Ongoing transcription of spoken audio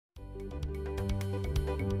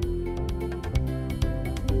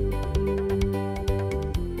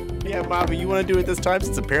Yeah, Bobby, you want to do it this time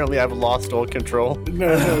since apparently I've lost all control?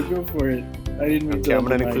 No, go for it. I didn't mean to. I'm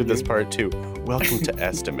going to include this part too. Welcome to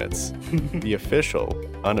Estimates, the official,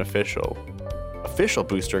 unofficial, official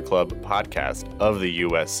Booster Club podcast of the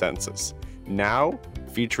U.S. Census. Now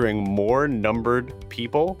featuring more numbered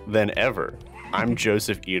people than ever. I'm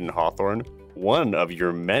Joseph Eden Hawthorne, one of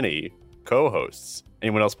your many co-hosts.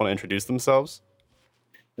 Anyone else want to introduce themselves?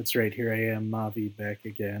 That's right. Here I am, Mavi, back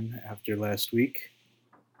again after last week.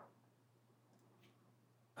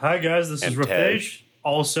 Hi guys, this is Rafej,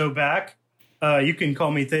 also back. You can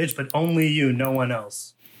call me Tej, but only you, no one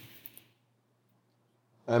else.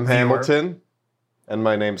 I'm Hamilton, and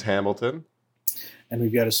my name's Hamilton. And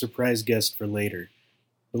we've got a surprise guest for later.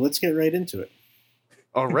 But let's get right into it.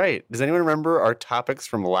 All right. Does anyone remember our topics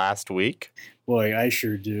from last week? Boy, I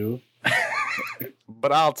sure do.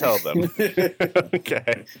 But I'll tell them.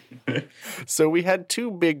 Okay. So we had two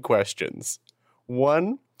big questions.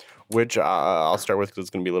 One, which I'll start with because it's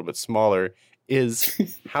going to be a little bit smaller,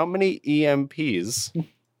 is how many EMPs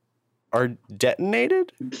are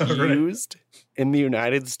detonated, used in the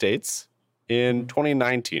United States in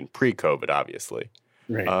 2019, pre-COVID, obviously.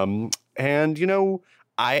 Right. And, you know,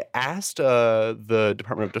 I asked the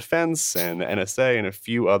Department of Defense and the NSA and a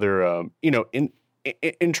few other,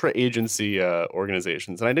 intra-agency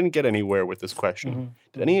organizations, and I didn't get anywhere with this question. Mm-hmm.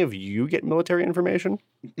 Did any of you get military information?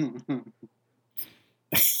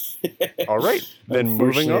 All right, then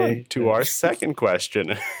moving on to our second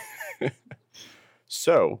question.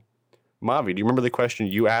 So, Mavi, do you remember the question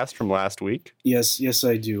you asked from last week? Yes,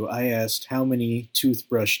 I do. I asked how many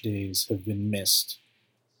toothbrush days have been missed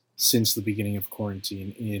since the beginning of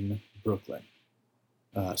quarantine in Brooklyn.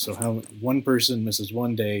 So how one person misses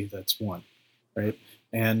one day, that's one, right?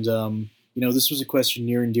 And, this was a question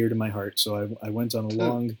near and dear to my heart. So I went on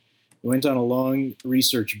a long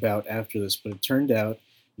research bout after this, but it turned out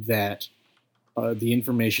that the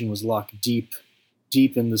information was locked deep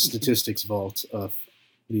in the statistics vault of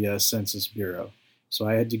the Census Bureau. So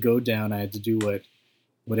I had to go down. I had to do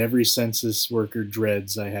what every census worker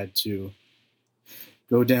dreads. I had to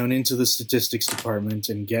go down into the statistics department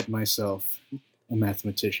and get myself a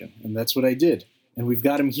mathematician. And that's what I did. And we've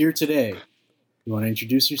got him here today. You want to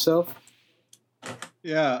introduce yourself?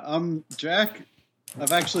 Yeah, I'm Jack.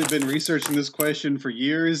 I've actually been researching this question for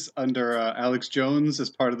years under Alex Jones as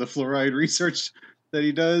part of the fluoride research that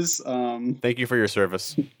he does. Thank you for your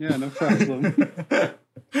service. Yeah, no problem.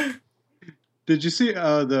 Did you see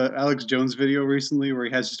the Alex Jones video recently where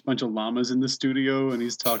he has just a bunch of llamas in the studio and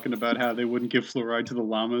he's talking about how they wouldn't give fluoride to the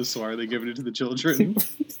llamas, so why are they giving it to the children?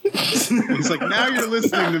 He's like, now you're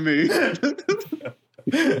listening to me.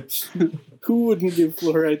 Who wouldn't give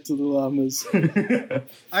fluoride to the llamas?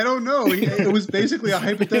 I don't know. It was basically a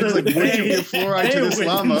hypothetical, like, would you give fluoride to this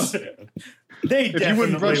llama? If you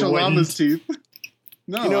wouldn't brush a llama's teeth.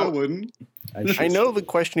 No, I wouldn't. I know the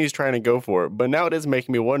question he's trying to go for, but now it is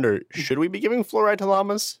making me wonder, should we be giving fluoride to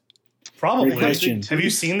llamas? Probably. Have you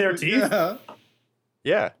seen their teeth?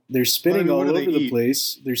 Yeah. They're spitting all over the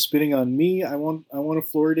place. They're spitting on me. I want a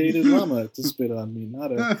fluoridated llama to spit on me,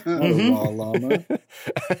 not a raw llama.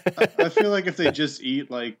 I feel like if they just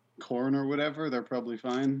eat like corn or whatever, they're probably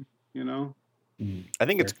fine, you know? I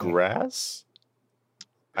think it's grass.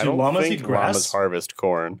 I Do don't llamas think eat grass? llamas harvest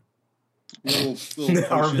corn. Little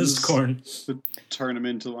harvest corn. Turn them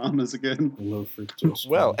into llamas again. Low fructose.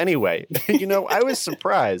 Well, anyway, I was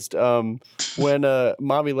surprised when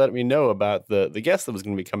Mavi let me know about the guest that was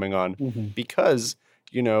going to be coming on because,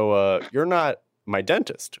 you're not my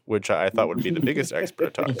dentist, which I thought would be the biggest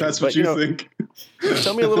expert topic. That's what you think.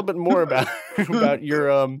 Tell me a little bit more about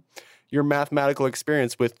your mathematical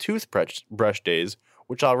experience with toothbrush days,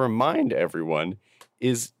 which I'll remind everyone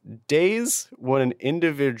is days when an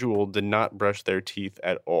individual did not brush their teeth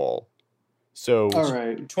at all. So, all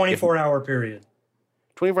right. 24-hour period.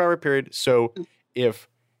 24-hour period. So if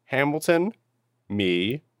Hamilton,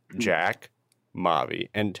 me, Jack, Mavi,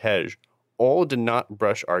 and Tej all did not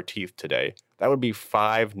brush our teeth today, that would be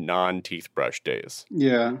 5 non-teeth brush days.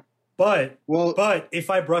 Yeah. But if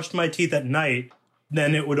I brushed my teeth at night,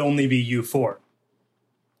 then it would only be you 4.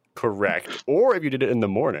 Correct. Or if you did it in the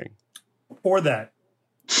morning. Or that.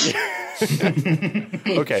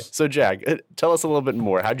 Okay, so Jack, tell us a little bit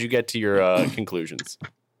more. How'd you get to your conclusions?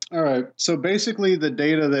 All right. So basically, the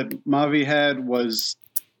data that Mavi had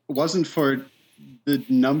wasn't for the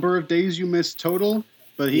number of days you missed total,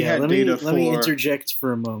 but he had data for... Let me interject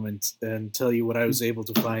for a moment and tell you what I was able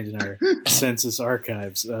to find in our census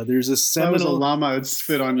archives. There's a seminal... That was a llama that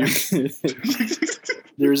spit on you.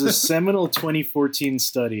 There's a seminal 2014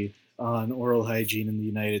 study on oral hygiene in the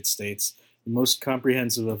United States, the most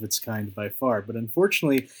comprehensive of its kind by far. But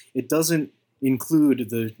unfortunately, it doesn't include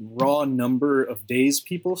the raw number of days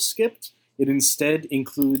people skipped. It instead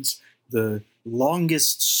includes the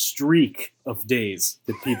longest streak of days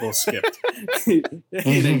that people skipped in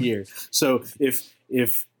a year. So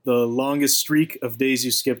if the longest streak of days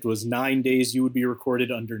you skipped was 9 days, you would be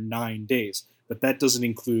recorded under 9 days. But that doesn't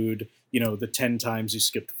include, the 10 times you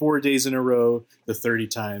skipped 4 days in a row, the 30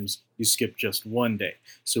 times you skipped just 1 day.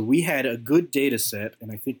 So we had a good data set,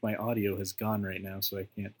 and I think my audio has gone right now, so I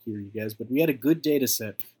can't hear you guys, but we had a good data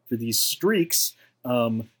set for these streaks.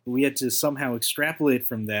 We had to somehow extrapolate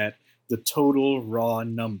from that the total raw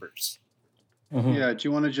numbers. Mhm. Yeah, do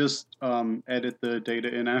you want to just edit the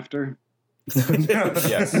data in after?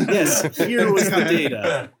 Yes. Yes, here was the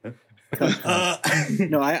data.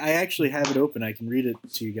 No, I actually have it open. I can read it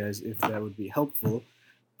to you guys if that would be helpful.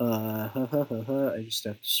 I just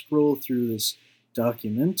have to scroll through this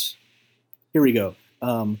document. Here we go.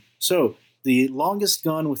 So the longest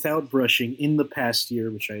gone without brushing in the past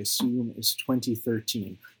year, which I assume is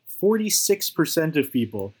 2013, 46% of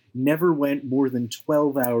people never went more than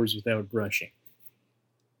 12 hours without brushing.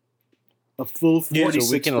 A full 46%.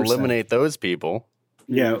 So we can eliminate those people.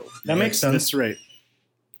 Yeah, That makes sense. That's right.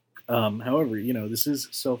 However, this is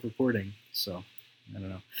self-reporting, so I don't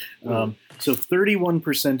know. So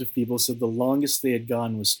 31% of people said the longest they had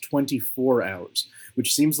gone was 24 hours,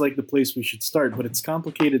 which seems like the place we should start. But it's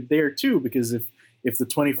complicated there too, because if the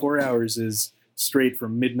 24 hours is straight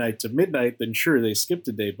from midnight to midnight, then sure, they skipped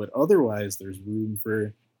a day. But otherwise, there's room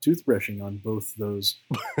for toothbrushing on both those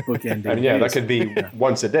bookending I mean, yeah, that days. could be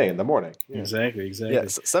once a day in the morning. Yeah. Exactly.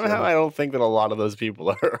 Yes. Somehow I don't think that a lot of those people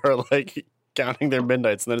are like counting their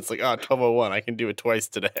midnights, and then it's like, 12:01, I can do it twice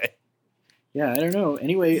today. Yeah, I don't know.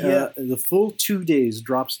 Anyway, the full 2 days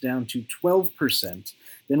drops down to 12%.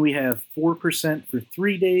 Then we have 4% for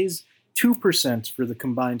 3 days, 2% for the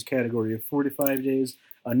combined category of 4 to 5 days,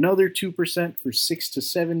 another 2% for 6 to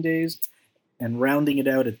 7 days, and rounding it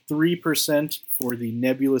out at 3% for the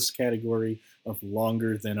nebulous category of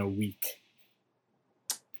longer than a week.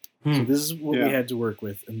 So this is what we had to work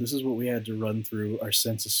with, and this is what we had to run through our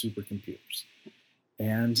census supercomputers.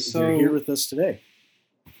 And they're here with us today.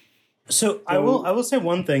 So I will say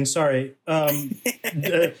one thing. Sorry,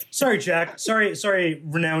 sorry, Jack. Sorry,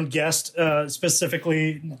 renowned guest,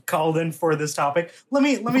 specifically called in for this topic. Let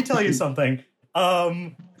me tell you something.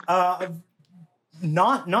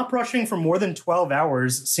 Not brushing for more than 12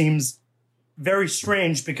 hours seems very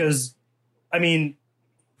strange because, I mean,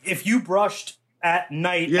 if you brushed at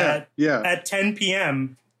night at 10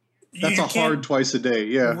 p.m. That's hard twice a day,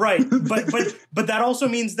 yeah. Right, but that also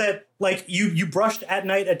means that like you brushed at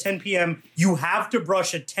night at 10 p.m. You have to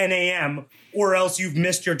brush at 10 a.m. or else you've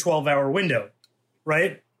missed your 12-hour window,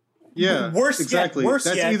 right? Yeah, exactly. Worse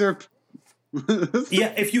That's yet, either.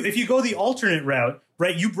 yeah, if you go the alternate route,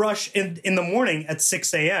 right? You brush in the morning at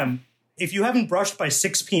 6 a.m. If you haven't brushed by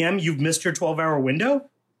 6 p.m., you've missed your 12-hour window.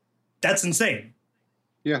 That's insane.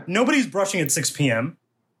 Yeah, nobody's brushing at 6 p.m.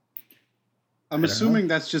 I'm assuming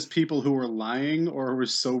that's just people who were lying or were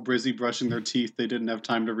so busy brushing their teeth they didn't have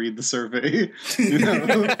time to read the survey.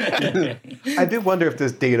 I did wonder if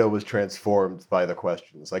this data was transformed by the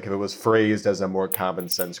questions. Like if it was phrased as a more common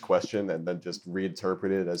sense question and then just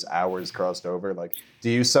reinterpreted as hours crossed over. Like,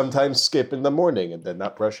 do you sometimes skip in the morning and then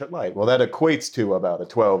not brush at night? Well, that equates to about a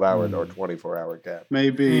 12-hour or 24-hour gap.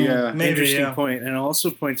 Maybe, yeah. Interesting point. And I'll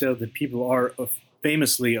also point out that people are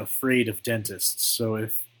famously afraid of dentists. So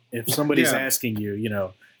if somebody's asking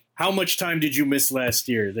you, how much time did you miss last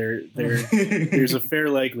year? There's a fair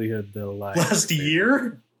likelihood they'll lie. Last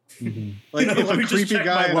year? Mm-hmm. Like if a creepy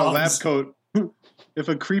guy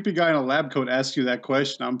in a lab coat, asks you that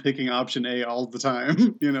question, I'm picking option A all the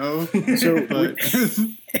time.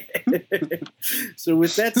 So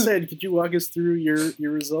with that said, could you walk us through your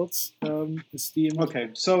results, Steve? Okay,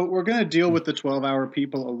 so we're gonna deal with the 12-hour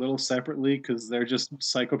people a little separately because they're just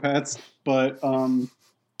psychopaths, but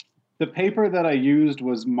the paper that I used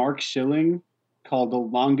was Mark Schilling called The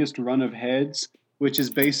Longest Run of Heads, which is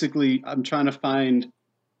basically, I'm trying to find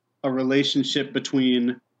a relationship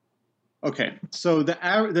between, so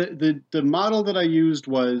the model that I used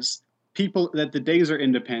was people that the days are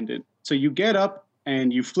independent. So you get up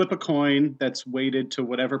and you flip a coin that's weighted to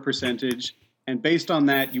whatever percentage, and based on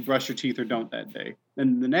that, you brush your teeth or don't that day.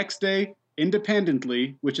 And the next day,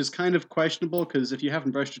 independently, which is kind of questionable because if you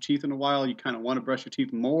haven't brushed your teeth in a while, you kind of want to brush your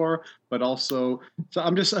teeth more, but also, so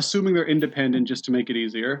I'm just assuming they're independent just to make it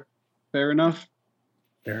easier. Fair enough?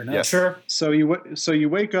 Fair enough. Yes. Sure. So you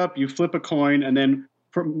wake up, you flip a coin, and then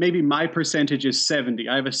maybe my percentage is 70.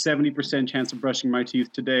 I have a 70% chance of brushing my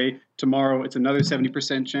teeth today. Tomorrow, it's another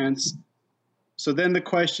 70% chance. So then the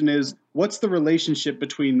question is, what's the relationship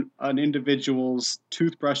between an individual's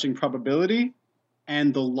toothbrushing probability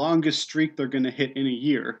and the longest streak they're going to hit in a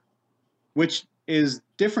year, which is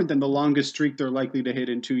different than the longest streak they're likely to hit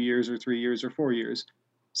in 2 years or 3 years or 4 years.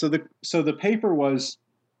 So the paper was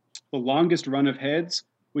the longest run of heads,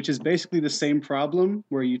 which is basically the same problem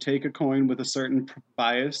where you take a coin with a certain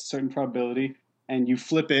bias, certain probability, and you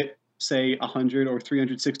flip it, say 100 or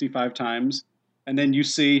 365 times, and then you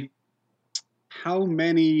see how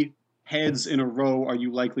many heads in a row are you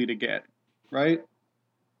likely to get, right?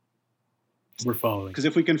 We're following. Because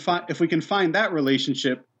if we can find that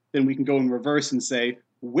relationship, then we can go in reverse and say,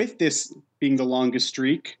 with this being the longest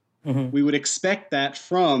streak, we would expect that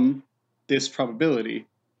from this probability,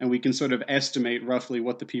 and we can sort of estimate roughly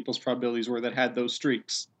what the people's probabilities were that had those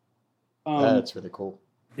streaks. That's really cool.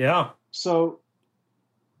 Yeah. So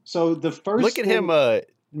the first Look at him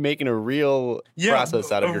making a real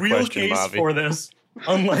process out of your question, question, a real case Bobby. for this,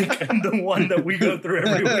 unlike the one that we go through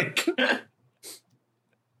every week.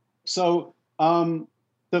 So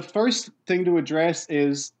the first thing to address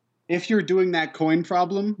is, if you're doing that coin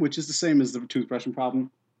problem, which is the same as the toothbrushing problem,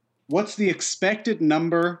 what's the expected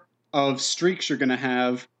number of streaks you're going to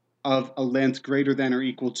have of a length greater than or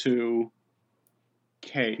equal to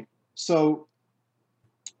K? So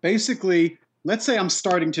basically, let's say I'm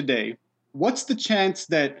starting today. What's the chance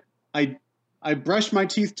that I brush my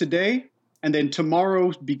teeth today and then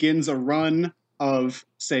tomorrow begins a run of,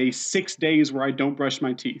 say, 6 days where I don't brush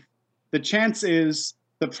my teeth? The chance is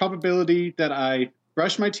the probability that I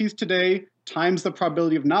brush my teeth today times the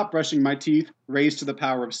probability of not brushing my teeth raised to the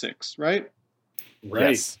power of 6, right?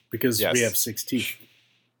 Right. Yes. Because Yes. we have 6 teeth.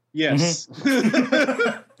 Yes.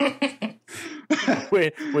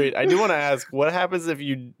 Wait, I do want to ask, what happens if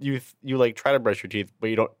you like try to brush your teeth, but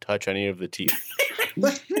you don't touch any of the teeth?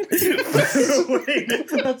 Wait,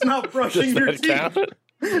 that's not brushing your Does that teeth. count?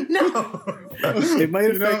 No. It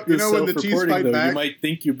might affect the when the teeth self-reporting, fight though. back? You might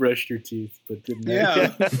think you brushed your teeth, but didn't.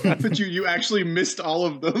 Yeah, but you actually missed all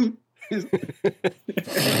of them.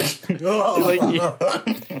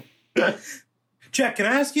 Jack, can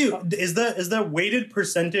I ask you, is the weighted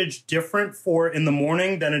percentage different for in the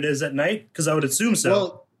morning than it is at night? Because I would assume so.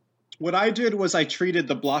 Well, what I did was I treated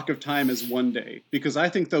the block of time as 1 day, because I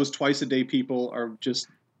think those twice-a-day people are just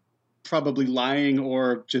probably lying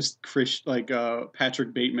or just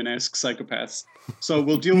Patrick Bateman-esque psychopaths. So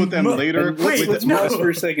we'll deal with them later. And let's Wait, pause for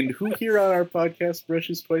a second. Who here on our podcast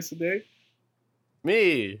brushes twice a day?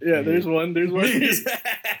 Me. Yeah, there's one. There's one.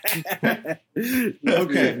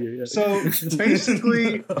 Okay, so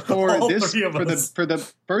basically for All this three of us. for the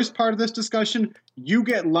first part of this discussion, you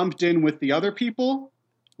get lumped in with the other people,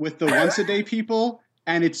 with the once a day people,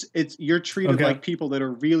 and it's you're treated Okay. like people that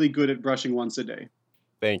are really good at brushing once a day.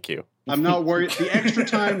 Thank you. I'm not worried. The extra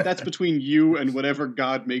time, that's between you and whatever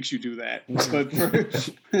God makes you do that. But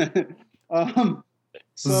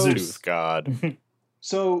so Zeus God.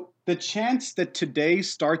 So the chance that today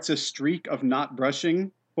starts a streak of not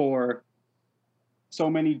brushing for so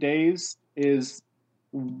many days is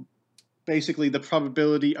basically the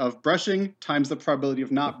probability of brushing times the probability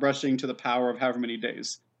of not brushing to the power of however many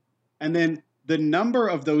days. And then the number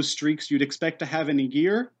of those streaks you'd expect to have in a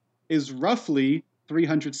year is roughly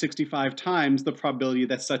 365 times the probability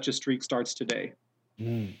that such a streak starts today.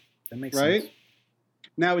 That makes Right? sense.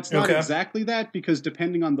 Now, it's not Okay. exactly that, because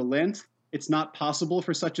depending on the length, it's not possible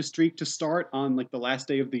for such a streak to start on like the last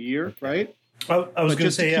day of the year, right? I was But going to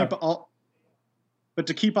just say, yeah.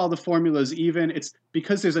 to keep all the formulas even, it's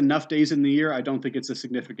because there's enough days in the year, I don't think it's a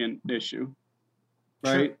significant issue,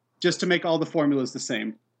 right? Sure. Just to make all the formulas the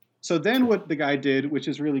same. So then what the guy did, which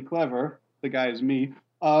is really clever, the guy is me,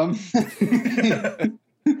 so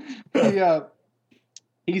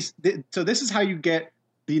this is how you get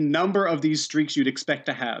the number of these streaks you'd expect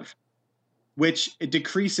to have, which it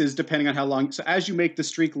decreases depending on how long. So as you make the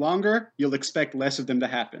streak longer, you'll expect less of them to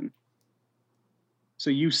happen.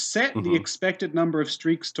 So you set the expected number of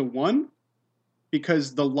streaks to 1,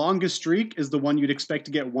 because the longest streak is the one you'd expect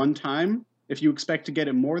to get one time. If you expect to get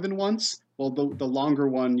it more than once, well, the longer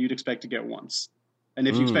one you'd expect to get once. And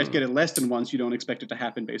if you expect to get it less than once, you don't expect it to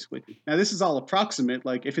happen, basically. Now, this is all approximate.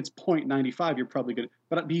 Like, if it's 0.95, you're probably good.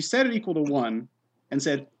 But you set it equal to 1 and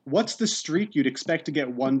said, what's the streak you'd expect to get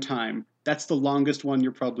one time? That's the longest one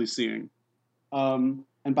you're probably seeing. And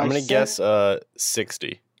by I'm going to guess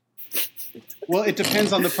 60. Well, it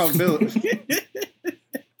depends on the probability.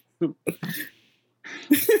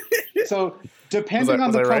 So, depending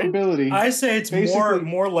on the was I right? probability, I say it's Basically-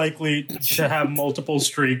 more likely to have multiple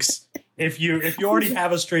streaks if you already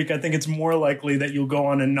have a streak, I think it's more likely that you'll go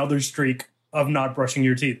on another streak of not brushing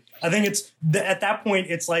your teeth. I think it's at that point,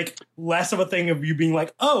 it's like less of a thing of you being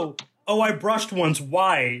like, oh, I brushed once.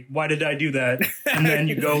 Why did I do that? And then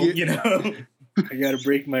you go, I got to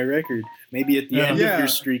break my record. Maybe at the end Yeah. of your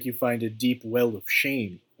streak, you find a deep well of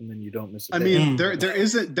shame, and then you don't miss a I day. mean, there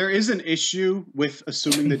is an issue with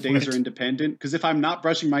assuming the days are independent, because if I'm not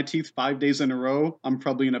brushing my teeth 5 days in a row, I'm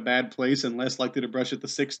probably in a bad place and less likely to brush it the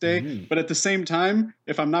sixth day. Mhm. But at the same time,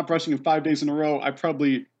 if I'm not brushing it 5 days in a row, it's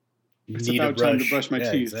Need a about time to brush my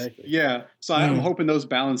Yeah, teeth. exactly. Yeah, so I'm hoping those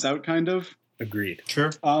balance out kind of. Agreed.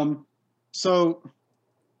 Sure. So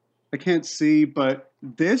I can't see, but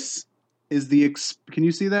this is the can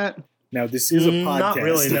you see that? Now, this is a podcast. Not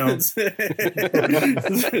really, no.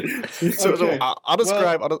 So Okay. I'll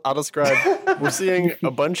describe. I'll describe. We're seeing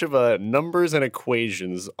a bunch of numbers and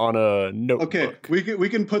equations on a notebook. Okay, we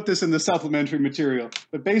can put this in the supplementary material.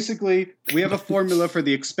 But basically, we have a formula for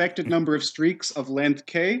the expected number of streaks of length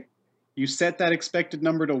k. You set that expected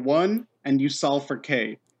number to 1, and you solve for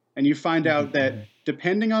k. And you find out that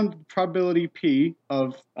depending on probability p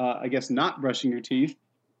of, I guess, not brushing your teeth,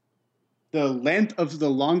 the length of the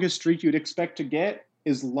longest streak you'd expect to get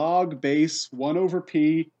is log base 1 over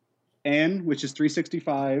p n, which is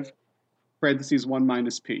 365, parentheses 1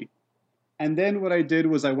 minus p. And then what I did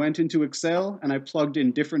was I went into Excel and I plugged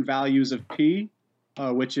in different values of p,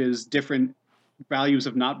 which is different values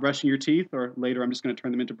of not brushing your teeth, or later I'm just going to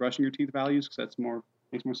turn them into brushing your teeth values because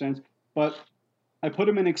makes more sense. But I put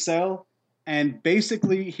them in Excel, and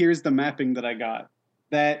basically here's the mapping that I got.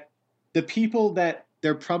 That the people that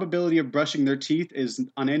their probability of brushing their teeth is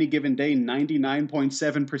on any given day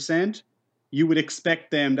 99.7%, you would expect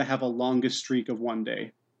them to have a longest streak of 1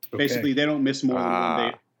 day. Okay. Basically, they don't miss more than 1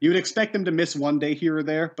 day. You would expect them to miss 1 day here or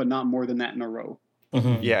there, but not more than that in a row.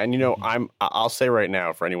 Mm-hmm. Yeah, and I'll say right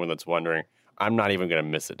now for anyone that's wondering, I'm not even going to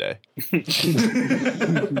miss a day.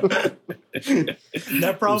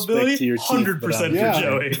 That probability, to your teeth, 100% but, for yeah.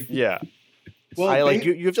 Joey. Yeah. Well,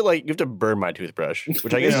 you have to burn my toothbrush,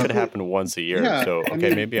 which I guess Yeah. could happen once a year. Yeah, So I okay,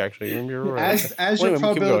 mean, maybe you're right. as Well, your keep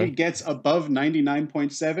probability going. gets above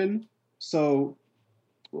 99.7, so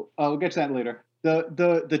I'll get to that later.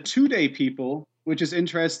 The 2 day people, which is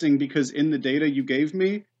interesting because in the data you gave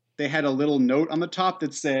me, they had a little note on the top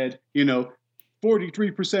that said,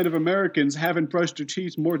 43% of Americans haven't brushed their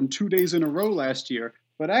teeth more than 2 days in a row last year.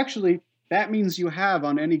 But actually, that means you have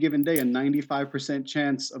on any given day a 95%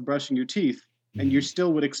 chance of brushing your teeth, and you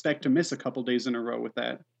still would expect to miss a couple days in a row with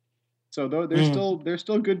that. So they're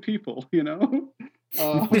still good people,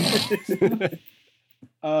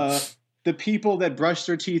 The people that brush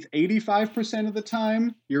their teeth 85% of the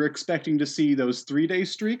time, you're expecting to see those 3 day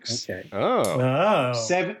streaks. Okay. Oh, Oh.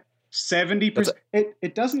 70%.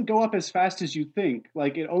 It doesn't go up as fast as you think.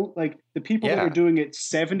 Like the people that Yeah. are doing it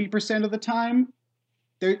 70% of the time,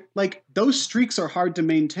 they're like those streaks are hard to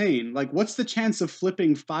maintain. Like, what's the chance of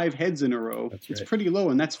flipping 5 heads in a row? That's It's right. pretty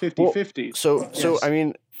low, and that's 50-50. So Yes. I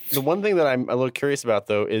mean, the one thing that I'm a little curious about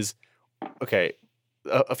though is, okay,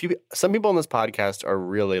 some people on this podcast are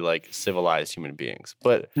really like civilized human beings,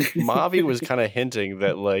 but Mavi was kind of hinting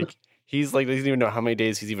that like he's like doesn't even know how many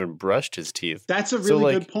days he's even brushed his teeth. That's a So,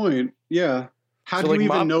 really like- good point. Yeah. How So, do you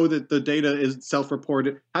like, even know that the data is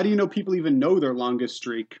self-reported? How do you know people even know their longest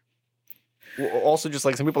streak? Also, just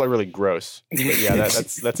like some people are really gross. But yeah,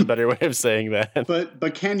 that's a better way of saying that.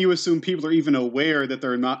 But can you assume people are even aware that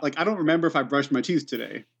they're not? Like, I don't remember if I brushed my teeth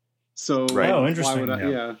today. So Right. Oh, why interesting. would I? Yeah.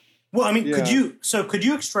 Yeah. Well, I mean, Yeah. could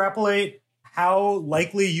you extrapolate how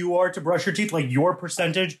likely you are to brush your teeth, like your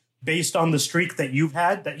percentage based on the streak that you've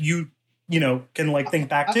had that you can like think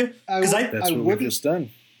back to? Because That's what we've wouldn't. just done.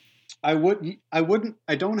 I wouldn't.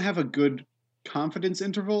 I don't have a good confidence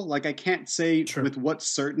interval. Like, I can't say Sure. with what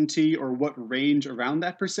certainty or what range around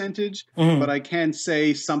that percentage, Mhm. but I can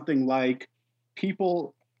say something like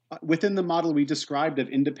people within the model we described of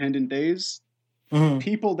independent days. Mhm.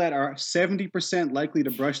 People that are 70% likely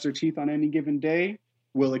to brush their teeth on any given day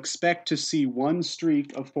will expect to see one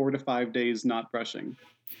streak of 4 to 5 days not brushing.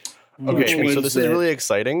 Okay, Which so means this is that- really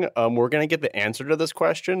exciting. We're gonna get the answer to this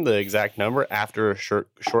question, the exact number, after a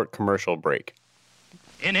short commercial break.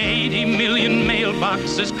 In 80 million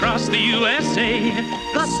mailboxes across the USA,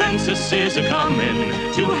 the census is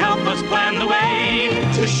a-comin' to help us plan the way,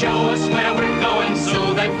 to show us where we're going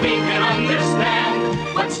so that we can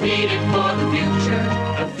understand what's needed for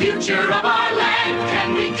the future of our land.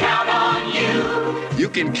 Can we count on you? You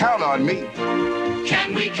can count on me.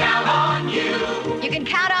 Can we count on you? You can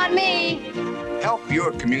count on me. Help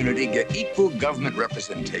your community get equal government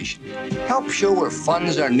representation. Help show where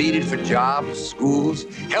funds are needed for jobs, schools,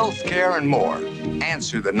 health care, and more.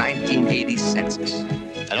 Answer the 1980 census.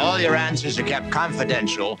 And all your answers are kept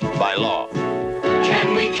confidential by law.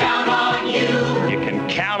 Can we count on you? You can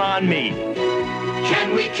count on me.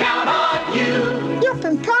 Can we count on you? You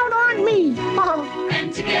can count on me.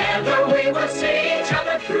 And together we will see each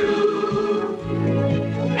other through.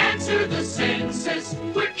 Answer the census,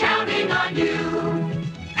 we're counting on you.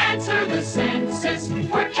 Answer the census,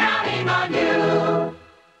 we're counting on you.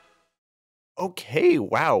 Okay,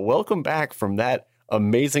 wow. Welcome back from that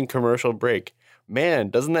amazing commercial break. Man,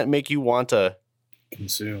 doesn't that make you want to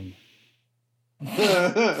Consume.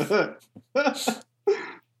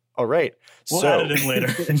 All right. We'll so, add it in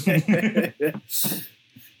later.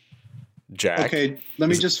 Jack. Okay, let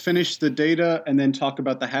me just finish the data and then talk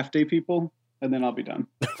about the half-day people, and then I'll be done.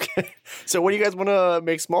 Okay. So, what do you guys want to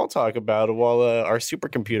make small talk about while our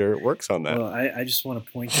supercomputer works on that? Well, I just want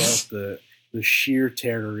to point out the sheer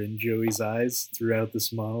terror in Joey's eyes throughout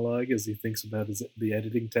this monologue as he thinks about the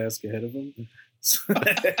editing task ahead of him.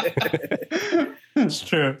 It's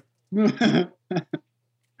true.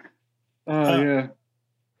 Yeah.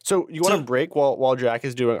 So, you want to break while Jack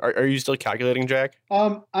is doing? Are you still calculating, Jack?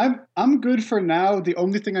 I'm good for now. The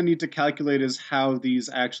only thing I need to calculate is how these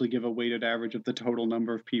actually give a weighted average of the total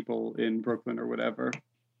number of people in Brooklyn or whatever.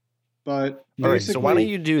 But All right. So, why don't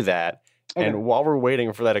you do that? Okay. And while we're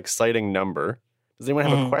waiting for that exciting number, does anyone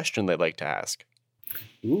have a question they'd like to ask?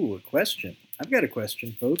 Ooh, a question. I've got a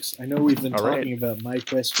question, folks. I know we've been All right. talking about my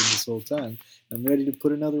question this whole time. I'm ready to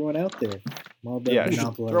put another one out there. I'm all about Yeah,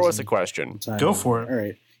 monopolizing throw us a question. time. Go for it. All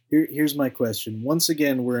right. Here's my question. Once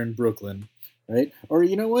again, we're in Brooklyn, right? Or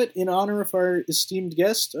you know what? In honor of our esteemed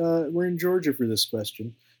guest, we're in Georgia for this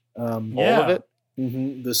question. Yeah. All of it?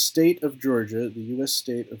 The state of Georgia, the U.S.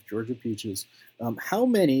 state of Georgia Peaches. How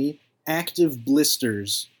many active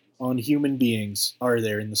blisters on human beings are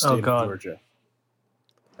there in the state of Georgia?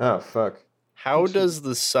 Oh, fuck. How does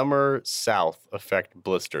the summer south affect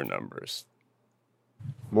blister numbers?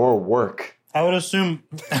 More work. I would assume.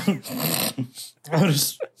 I would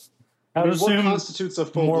what assume constitutes a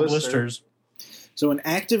full more blister? blisters. So an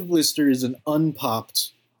active blister is an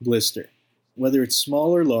unpopped blister. Whether it's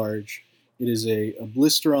small or large, it is a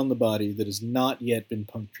blister on the body that has not yet been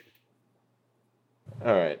punctured.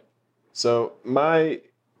 All right. So my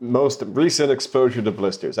most recent exposure to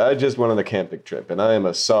blisters, I just went on a camping trip, and I am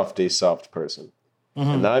a soft person. Mm-hmm.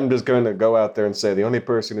 And I'm just going to go out there and say the only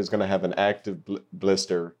person who's going to have an active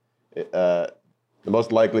blister, the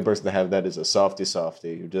most likely person to have that is a softy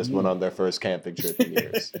who just went on their first camping trip in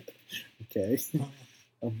years. Okay.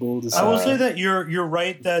 A bold I will say that you're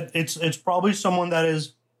right that it's probably someone that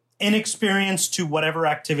is inexperienced to whatever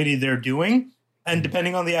activity they're doing, and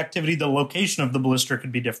depending on the activity, the location of the blister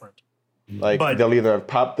could be different. Like But- they'll either have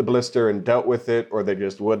popped the blister and dealt with it, or they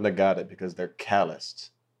just wouldn't have got it because they're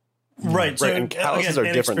calloused. Right. So Right, and calluses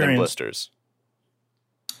again, are different than inexperienced.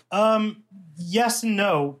 blisters. Yes and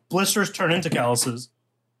no. Blisters turn into calluses.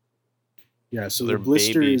 Yeah, so They're the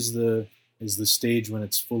blister baby. is the stage when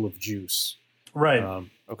it's full of juice. Right. And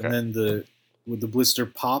Okay. then the blister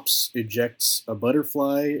pops, ejects a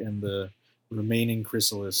butterfly, and the remaining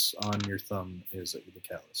chrysalis on your thumb is the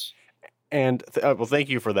callus. And well, thank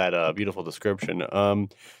you for that beautiful description.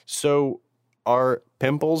 So are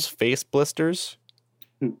pimples face blisters?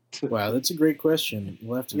 Wow, that's a great question.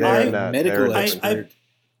 We'll have to They're get a not- medical they're expert.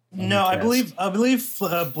 No, I believe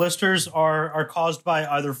blisters are caused by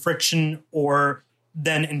either friction or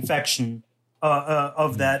then infection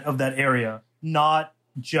of that area, not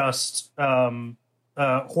just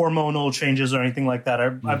hormonal changes or anything like that.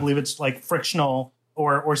 I believe it's like frictional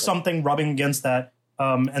or something rubbing against that,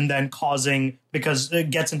 and then causing, because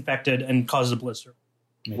it gets infected and causes a blister.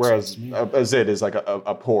 Makes Whereas sense to me. a zit is like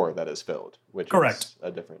a pore that is filled, which Correct. is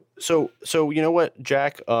a different. So you know what,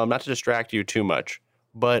 Jack? Not to distract you too much,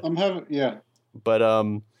 but you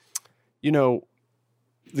know,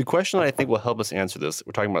 the question that I think will help us answer this,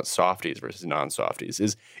 we're talking about softies versus non-softies,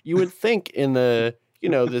 is you would think in the, you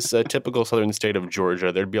know, this typical southern state of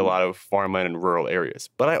Georgia, there'd be a lot of farmland and rural areas.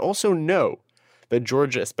 But I also know that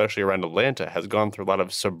Georgia, especially around Atlanta, has gone through a lot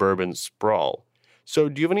of suburban sprawl. So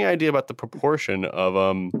do you have any idea about the proportion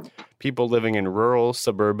of people living in rural,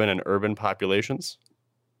 suburban, and urban populations?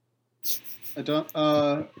 I don't.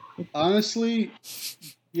 Honestly,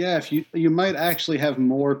 yeah. If you might actually have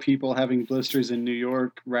more people having blisters in New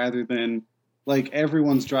York rather than like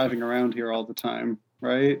everyone's driving around here all the time,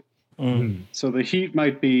 right? So the heat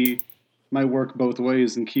might work both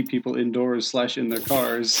ways and keep people indoors / in their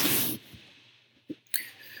cars.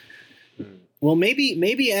 Well,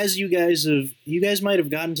 maybe as you guys might have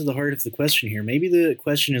gotten to the heart of the question here. Maybe the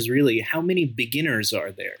question is really how many beginners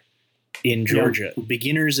are there in Georgia? Yeah.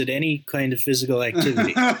 Beginners at any kind of physical activity.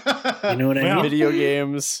 You know what I mean? Video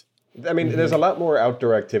games. I mean, there's a lot more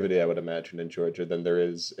outdoor activity, I would imagine, in Georgia than there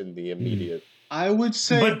is in the immediate. I would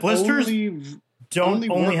say, but blisters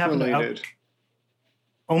only happen related.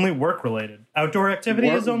 Only work related. Outdoor activity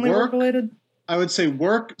is only work related. I would say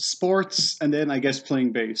work, sports, and then I guess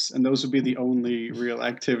playing bass, and those would be the only real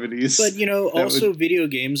activities. But also video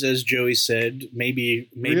games, as Joey said. Maybe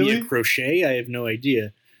really? A crochet. I have no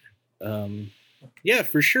idea. Yeah,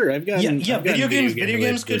 for sure. I've got video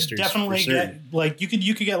games could definitely get like you could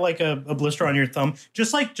get like a blister on your thumb.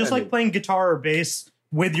 Just like playing guitar or bass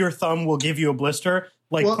with your thumb will give you a blister.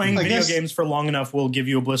 Like playing video games for long enough will give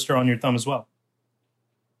you a blister on your thumb as well.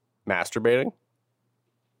 Masturbating?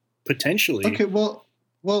 Potentially. Okay, well,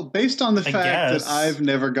 based on the fact that I've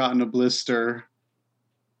never gotten a blister,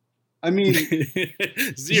 I mean,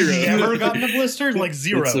 zero. Never gotten a blister? Like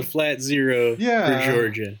zero. It's a flat zero for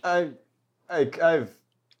Georgia. I've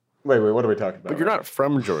wait, what are we talking about? But you're not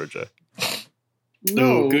from Georgia.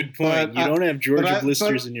 No, good point. You don't have Georgia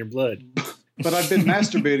blisters in your blood. But I've been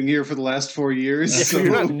masturbating here for the last 4 years. Yeah, so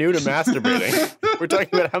you're not new to masturbating. We're talking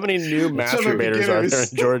about how many new masturbators are there in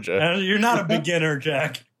Georgia. You're not a beginner,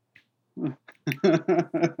 Jack.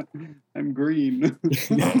 I'm green.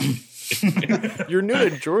 You're new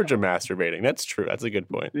to Georgia masturbating. That's true. That's a good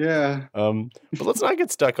point. Yeah. But let's not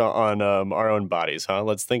get stuck on our own bodies, huh?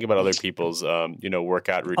 Let's think about other people's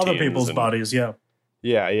workout routines. Other people's bodies, yeah.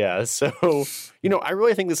 Yeah. So, I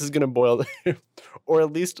really think this is going to boil, or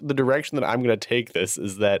at least the direction that I'm going to take this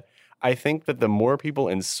is that I think that the more people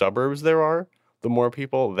in suburbs there are, the more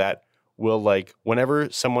people that will, like, whenever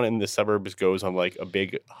someone in the suburbs goes on, like, a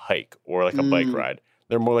big hike or, like, a bike ride,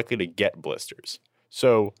 they're more likely to get blisters.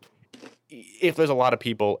 So if there's a lot of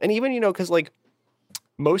people, and even, because, like,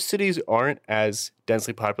 most cities aren't as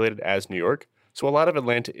densely populated as New York, so a lot of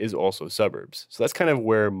Atlanta is also suburbs. So that's kind of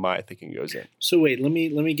where my thinking goes in. So wait, let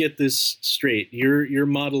me get this straight. You're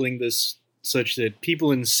modeling this such that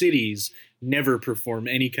people in cities never perform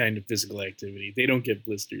any kind of physical activity. They don't get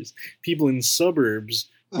blisters. People in suburbs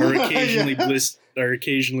are occasionally are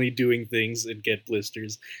occasionally doing things and get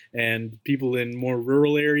blisters, and people in more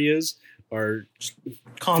rural areas are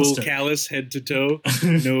full callus head to toe,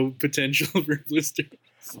 no potential for blisters.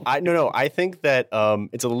 No. I think that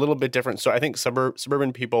it's a little bit different. So I think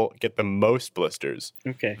suburban people get the most blisters.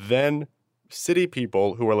 Okay. Then city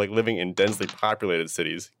people who are like living in densely populated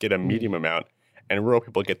cities get a medium amount, and rural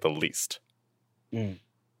people get the least. Mm.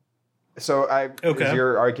 So is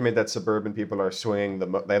your argument that suburban people are swinging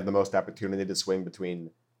they have the most opportunity to swing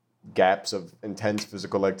between gaps of intense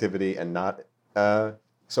physical activity and not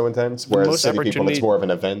so intense, whereas city people it's more of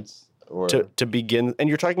an event? Or to begin, and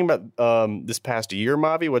you're talking about this past year,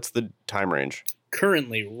 Mavi. What's the time range?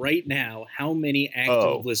 Currently, right now, how many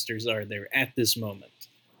active blisters are there at this moment?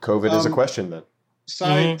 COVID is a question then.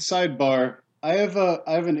 Sidebar. I have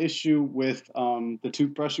an issue with the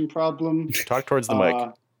toothbrushing problem. Talk towards the mic.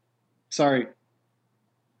 Sorry.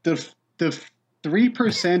 The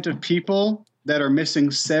 3% of people that are missing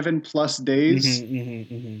 7+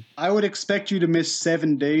 days, I would expect you to miss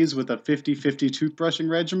 7 days with a 50-50 toothbrushing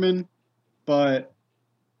regimen, but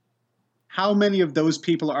how many of those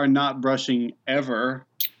people are not brushing ever?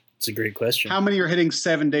 It's a great question. How many are hitting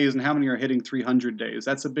 7 days and how many are hitting 300 days?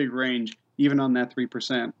 That's a big range, even on that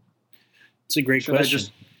 3%. It's a great question.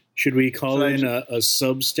 Should we call in a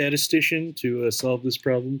sub-statistician to solve this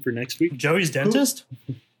problem for next week? Joey's dentist?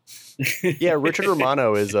 Yeah, Richard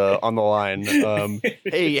Romano is on the line.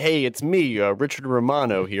 Hey, it's me, Richard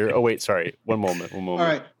Romano here. Oh, wait, sorry. One moment. All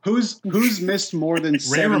right. Who's missed more than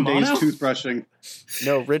 7 days toothbrushing?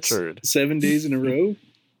 No, Richard. 7 days in a row?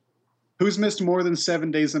 Who's missed more than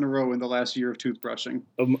 7 days in a row in the last year of toothbrushing?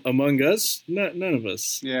 Among us? None of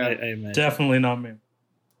us. Yeah. I imagine. Definitely not me.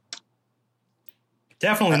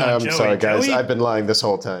 Definitely not Joey. I'm sorry, guys. Joey? I've been lying this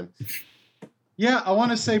whole time. Yeah, I want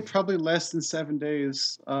to say probably less than 7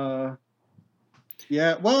 days.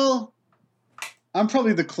 Yeah, well, I'm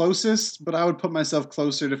probably the closest, but I would put myself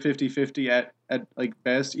closer to 50-50 at like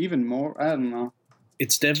best, even more. I don't know.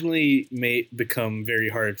 It's definitely may become very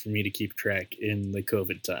hard for me to keep track in the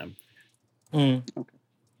COVID time. Okay.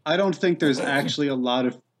 I don't think there's actually a lot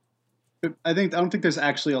of. I don't think there's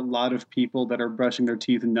actually a lot of people that are brushing their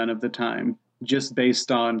teeth none of the time, just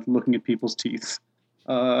based on looking at people's teeth.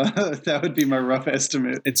 That would be my rough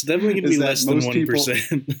estimate. It's definitely going to be less than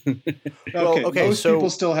 1%. Okay, most so- people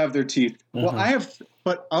still have their teeth. Well,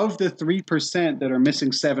 but of the 3% that are missing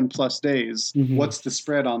 7+ days, what's the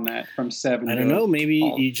spread on that from 7? I don't know. Maybe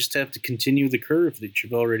you just have to continue the curve that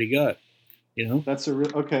you've already got. You know? That's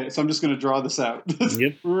okay. So I'm just going to draw this out.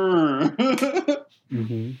 Yep.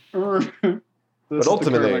 But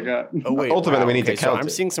ultimately- I got. Oh wait, Ultimately, we need to so count I'm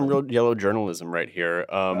it. seeing some real yellow journalism right here.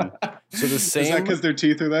 So the same. Is that because their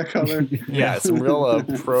teeth are that color? Yeah, some real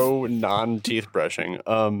pro non-teeth brushing,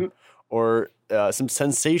 or some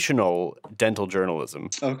sensational dental journalism.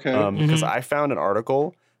 Okay. Because I found an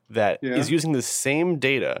article that is using the same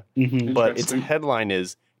data, but its Interesting. headline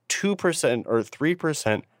is 2% or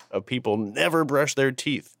 3% of people never brush their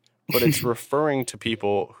teeth, but it's referring to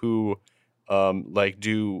people who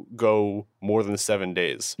do go more than 7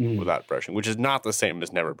 days without brushing, which is not the same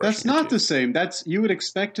as never brushing. That's not the same. You would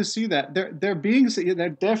expect to see that.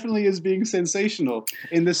 That definitely is being sensational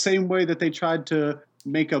in the same way that they tried to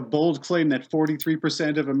make a bold claim that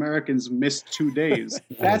 43% of Americans missed 2 days.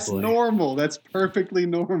 That's normal. That's perfectly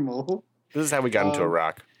normal. This is how we got into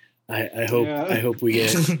Iraq. I hope we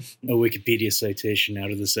get a Wikipedia citation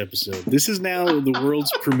out of this episode. This is now the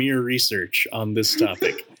world's premier research on this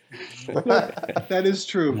topic. That is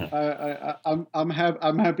true. I'm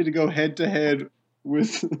happy to go head to head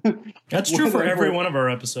with. That's true for every one of our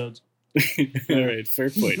episodes. All right, fair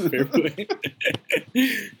point. Fair point.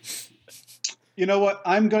 You know what?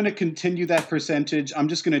 I'm going to continue that percentage. I'm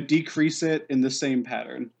just going to decrease it in the same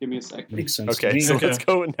pattern. Give me a second. Makes sense. to Okay, me. so let's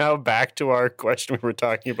go now back to our question we were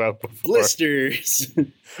talking about before. Blisters.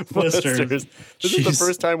 Blisters. This is the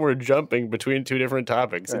first time we're jumping between two different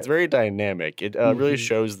topics. It's very dynamic. It really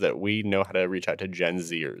shows that we know how to reach out to Gen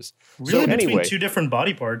Zers. Really, So between anyway, two different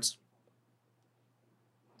body parts.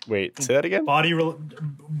 wait, say that again.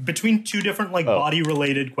 Between two different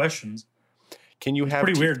body-related questions. Can you have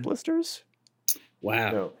pretty teeth weird. blisters?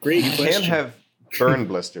 Wow. No. Great You question. can have burn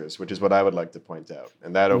blisters, which is what I would like to point out.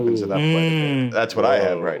 And that opens it up quite a bit. That's what I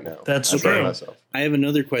have right now. That's I burn true. myself. I have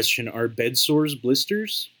another question. Are bed sores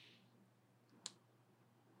blisters?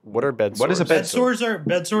 What are bed sores? What is a bed sore?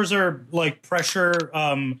 Bed sores are like pressure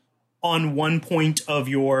on one point of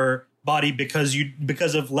your body because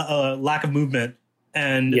of lack of movement,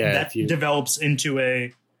 and that develops into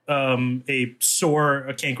a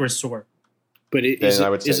cankerous sore. But Then I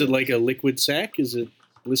would is say- it like a liquid sac? Is it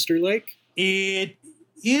blister-like? It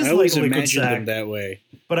is I always like a liquid imagined sac, them that way.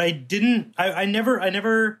 but I didn't. I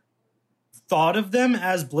never thought of them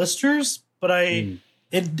as blisters, but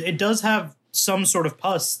it does have some sort of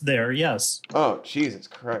pus there. Yes. Oh, Jesus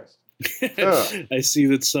Christ. Ugh. I see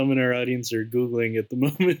that some in our audience are Googling at the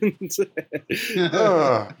moment.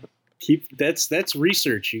 Ugh. That's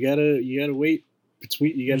research. You gotta wait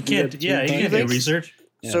between. You gotta You can't do research.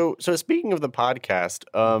 So speaking of the podcast,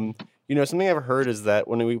 something I've heard is that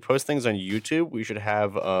when we post things on YouTube, we should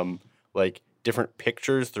have different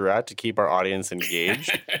pictures throughout to keep our audience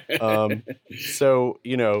engaged. So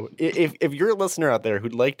if you're a listener out there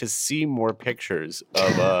who'd like to see more pictures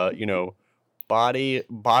of bodily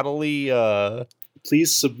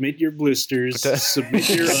Please submit your blisters. Submit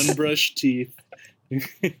your unbrushed teeth.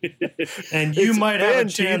 And you might have a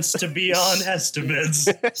banned, chance to be on estimates.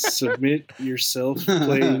 Submit yourself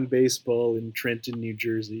playing baseball in Trenton, New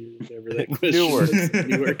Jersey, or whatever that question Newark. is.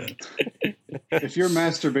 Newark. If you're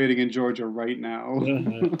masturbating in Georgia right now,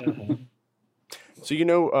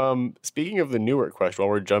 So speaking of the Newark question, while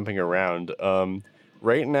we're jumping around,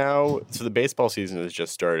 right now, so the baseball season has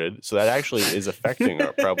just started, so that actually is affecting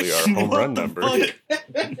probably our home run number.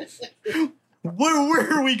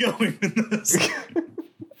 Where are we going with this?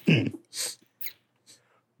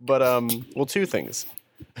 But two things.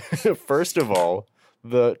 First of all,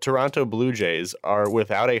 the Toronto Blue Jays are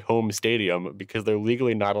without a home stadium because they're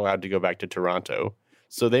legally not allowed to go back to Toronto.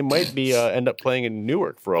 So they might be end up playing in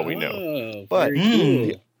Newark for all we know. Oh, But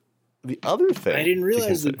very cool. the other thing, I didn't to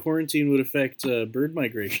realize that consider- quarantine would affect bird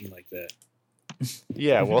migration like that.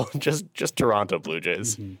 Yeah, well, just Toronto Blue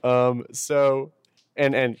Jays. So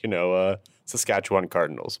and Saskatchewan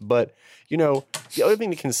Cardinals. But the other thing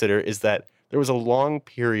to consider is that there was a long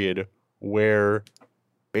period where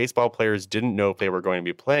baseball players didn't know if they were going to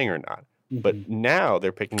be playing or not. But now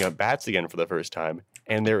they're picking up bats again for the first time,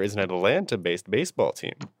 and there is an Atlanta-based baseball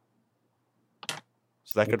team.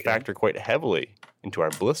 So that could factor quite heavily into our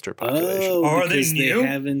blister population. Oh, Are they because new?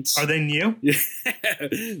 haven't... Are they new?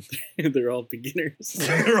 They're all beginners.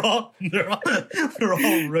 they're all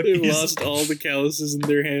rookies. They've lost all the calluses in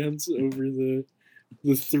their hands over the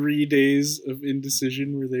 3 days of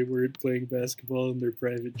indecision where they weren't playing basketball in their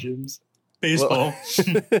private gyms. baseball.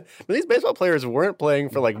 But these baseball players weren't playing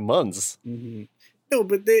for like months. Mm-hmm. No,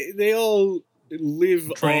 but they all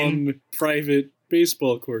live on private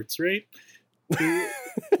baseball courts, right?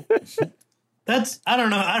 I don't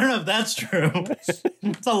know if that's true.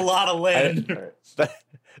 It's a lot of land.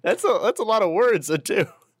 That's a lot of words too.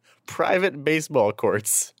 Private baseball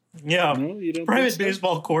courts. Yeah, No, you don't private think so?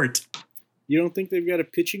 baseball court. You don't think they've got a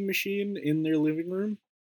pitching machine in their living room?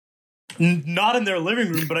 Not in their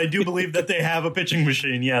living room, but I do believe that they have a pitching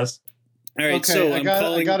machine. Yes. All right, Okay, so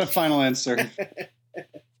I got a final answer.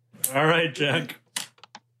 All right, Jack.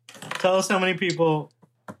 Tell us how many people.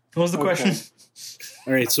 What was the question?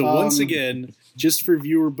 All right, so once again, just for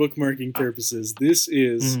viewer bookmarking purposes, this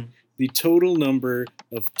is the total number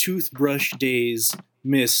of toothbrush days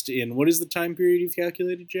missed in, what is the time period you've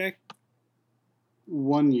calculated, Jack?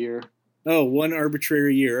 1 year. Oh, one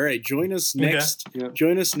arbitrary year. All right, join us next. Okay. Yep.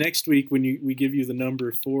 Join us next week when we give you the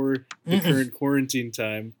number for the current quarantine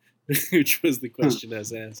time, which was the question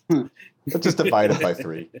as asked. Let's just divide it by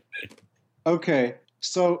 3. Okay,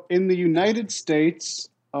 so in the United States,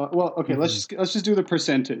 let's just do the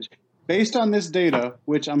percentage based on this data,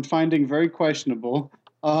 which I'm finding very questionable.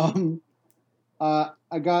 I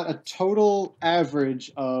got a total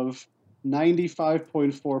average of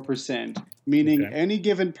 95.4%, meaning any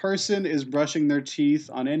given person is brushing their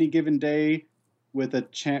teeth on any given day with a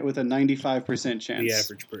 95% chance. The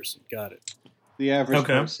average person. Got it. The average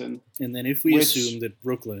person. And then if we assume that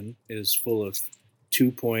Brooklyn is full of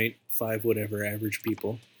 2.5 whatever average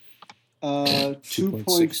people.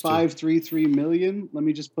 2.533 million. Let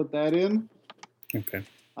me just put that in. Okay.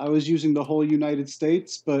 I was using the whole United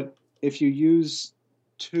States, but if you use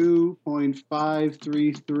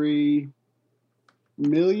 2.533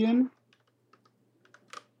 million,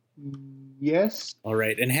 yes. All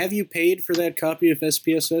right. And have you paid for that copy of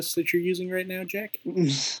SPSS that you're using right now, Jack?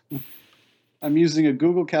 I'm using a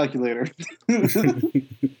Google calculator.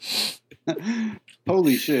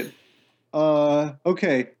 Holy shit.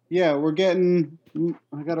 Okay. Yeah, we're getting.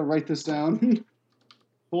 I gotta write this down.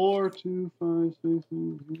 4, 2, 5, 6,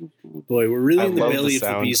 7, 8, Boy, we're really in the love belly the of the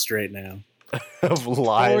sound. beast right now. Of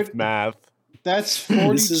live math. That's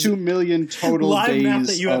 42 million total Live days math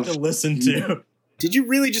that you have to listen to. Did you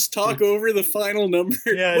really just talk over the final number?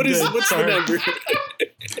 Yeah, What's sorry. the number?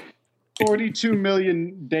 42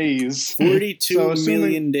 million days. 42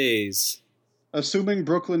 million days. Assuming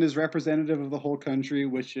Brooklyn is representative of the whole country,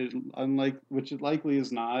 which it likely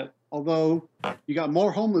is not. Although you got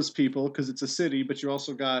more homeless people because it's a city, but you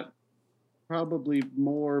also got probably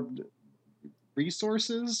more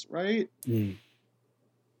resources, right?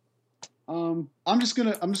 I'm just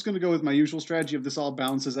gonna go with my usual strategy of this all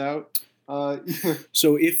balances out.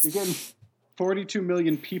 So if you're getting 42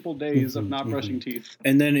 million people days of not brushing teeth.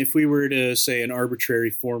 And then if we were to say an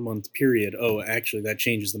arbitrary 4-month period, actually that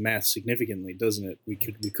changes the math significantly, doesn't it? We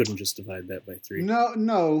couldn't just divide that by 3.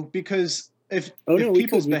 No, because if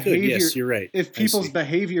people's behavior, yes, you're right. If people's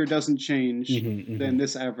behavior doesn't change, then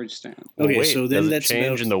this average stands. Okay, Wait, so then does that's it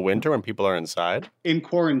change about, in the winter when people are inside? In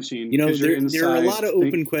quarantine. You know, 'cause you're there are a inside, lot of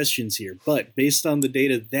open questions here, but based on the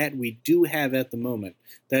data that we do have at the moment,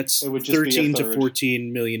 that's It would just be a 13 to third.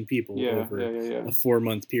 14 million people over a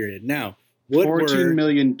 4-month period. Now, what 14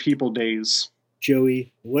 million people days.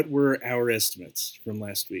 Joey, what were our estimates from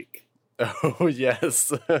last week? Oh,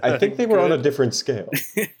 yes. I think they were on a different scale.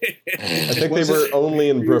 I think they were only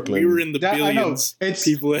in Brooklyn. We were in the I know. billions. It's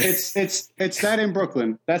people. it's that in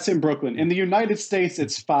Brooklyn. That's in Brooklyn. In the United States,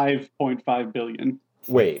 it's 5.5 billion.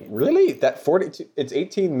 Wait, really? That 42? It's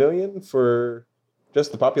 18 million for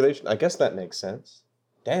just the population? I guess that makes sense.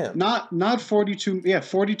 Damn. Not 42. Yeah,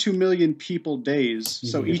 42 million people days.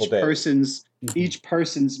 So People each days.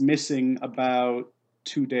 person's missing about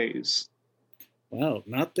 2 days. Wow,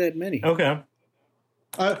 not that many. Okay.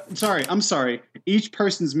 I'm sorry. Each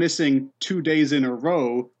person's missing 2 days in a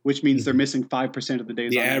row, which means they're missing 5% of the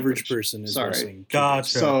days. The on average person is missing.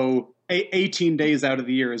 Gotcha. So 18 days out of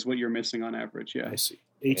the year is what you're missing on average. Yeah, I see.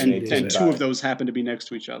 and 18 days. 2 of those happen to be next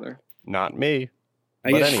to each other. Not me.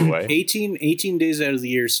 I But guess anyway. 18 days out of the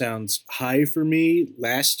year sounds high for me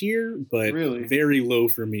last year, but Really? very low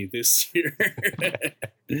for me this year.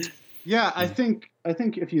 Yeah, I think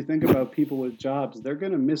if you think about people with jobs, they're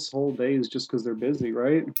gonna miss whole days just because they're busy,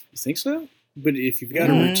 right? You think so? But if you've got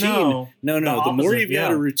a routine, no. The more you've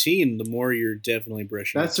got a routine, the more you're definitely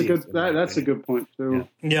brushing. That's a your good. teeth, in my That's a opinion. good point too.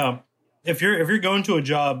 Yeah. If you're going to a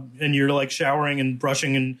job and you're like showering and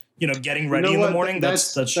brushing and getting ready You know in the what? morning,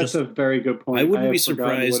 that's just a very good point. I wouldn't be have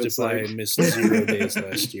forgotten surprised what if it's I like. missed 0 days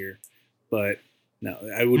last year. But no,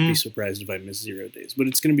 I would be surprised if I missed 0 days. But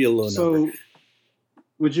it's going to be a low number. So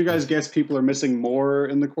Would you guys guess people are missing more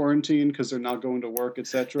in the quarantine because they're not going to work,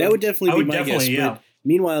 etc.? That would definitely I be would my definitely, guess. yeah. But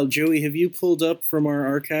meanwhile, Joey, have you pulled up from our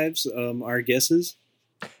archives our guesses?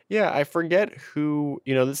 Yeah, I forget who,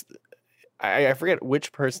 this. I forget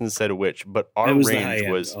which person said which, but our I was the high range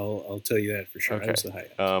end. was I'll tell you that for sure. I Okay. was the high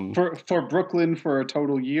end. For Brooklyn for a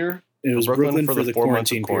total year. It was Brooklyn Brooklyn for for the the 4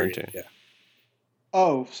 months of quarantine period.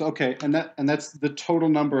 Oh, so okay, and that's the total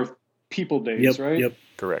number of people days, Yep. right? Yep.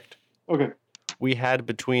 correct. Okay. We had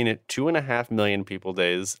between 2.5 million people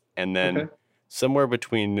days, and then Okay. somewhere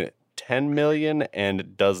between 10 million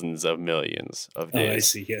and dozens of millions of Oh, days. I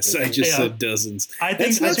see. Yes, I just Yeah. said dozens. I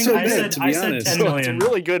That's think I not think so I bad, said to be I said honest. 10 So million. it's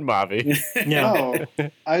really good, Mavi. Yeah.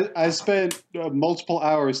 Oh, I spent multiple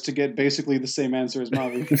hours to get basically the same answer as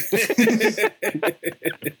Mavi.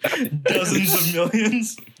 Dozens of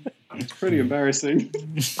millions. It's pretty embarrassing.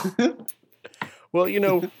 Well,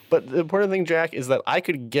 but the important thing, Jack, is that I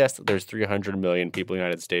could guess that there's 300 million people in the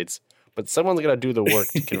United States, but someone's got to do the work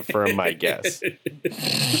to confirm my guess.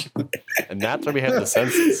 And that's why we have the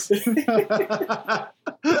census.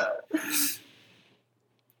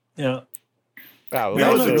 Yeah. Wow, No,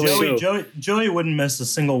 that was no, a really... Joey wouldn't miss a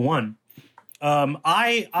single one.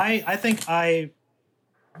 I think I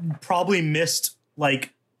probably missed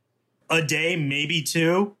like a day, maybe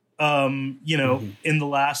two. In the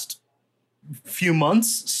last few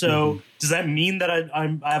months. So does that mean that I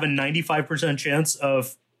have a 95% chance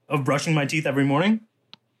of brushing my teeth every morning?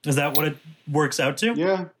 Is that what it works out to?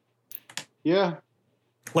 Yeah.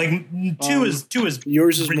 Like two is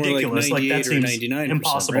Yours is ridiculous. more like 98 that or seems 99%,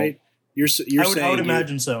 impossible. right? You're I saying would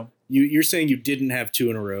imagine so. You're saying you didn't have two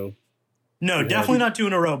in a row. No, Yeah. definitely not two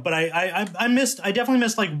in a row. But I definitely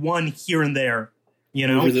missed like one here and there.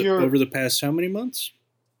 Over the past how many months?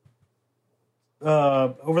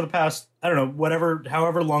 Over the past, I don't know,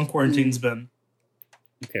 however long quarantine's been.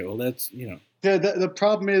 Okay, well that's The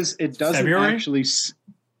problem is it doesn't February?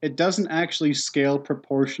 actually scale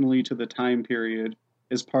proportionally to the time period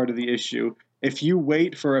is part of the issue. If you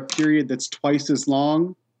wait for a period that's twice as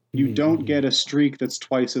long, you don't get a streak that's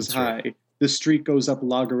twice as That's high. right. The streak goes up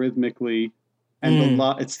logarithmically, and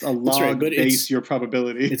That's right, but base your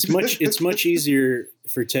probability. it's much easier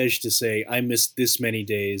for Tej to say I missed this many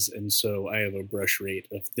days and so I have a brush rate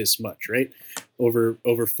of this much, right? Over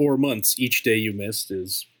 4 months, each day you missed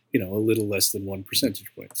is a little less than 1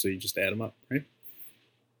 percentage point. So you just add them up, right?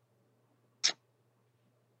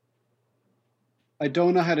 I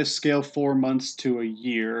don't know how to scale 4 months to a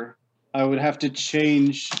year. I would have to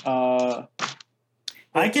change. I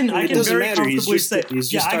can It doesn't very matter. comfortably say, He's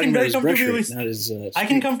just I talking can about very his brush comfortably, rate, not his I can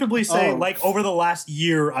streak. comfortably say, Oh. like over the last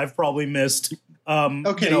year, I've probably missed,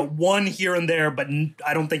 Okay. one here and there, but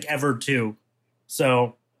I don't think ever two.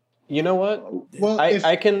 So You know what? Well,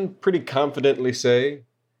 I can pretty confidently say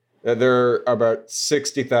that there are about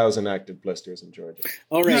 60,000 active blisters in Georgia.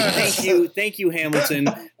 All right, thank you, Hamilton.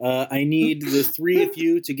 I need the three of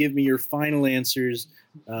you to give me your final answers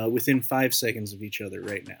within 5 seconds of each other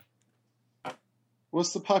right now.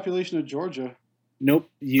 what's the population of Georgia? Nope,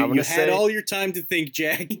 I'm you gonna had say- all your time to think,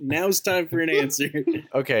 Jack. Now it's time for an answer.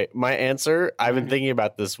 Okay, my answer, I've been thinking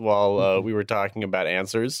about this while we were talking about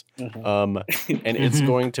answers, and it's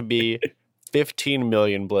going to be 15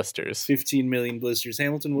 million blisters. 15 million blisters.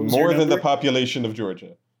 Hamilton, what was More your than the number? population of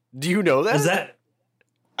Georgia. Do you know that? is that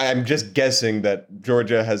I'm just guessing that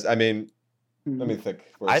Georgia has, let me think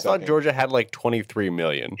for a I thought second. Georgia had like 23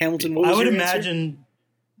 million. Hamilton, what was I would your answer? imagine.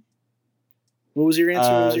 What was your answer?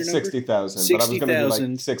 What was your number? 60,000, but I was going to do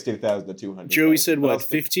 60,000. like 60,000 to 200. Joey said what?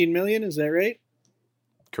 15 million? Is that right?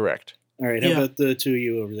 Correct. All right. How Yeah. about the two of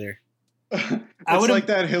you over there? It's like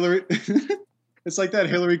that Hillary. It's like that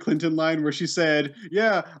Hillary Clinton line where she said,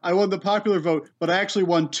 "Yeah, I won the popular vote, but I actually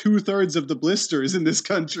won 2/3 of the blisters in this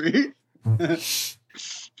country."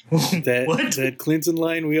 What? That Clinton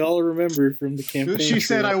line we all remember from the campaign. She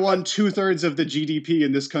said, trail. "I won 2/3 of the GDP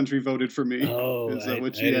in this country voted for me." Oh, Is that I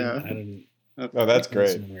what didn't. I didn't. Oh, that's I great.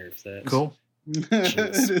 wasn't aware of that. Cool.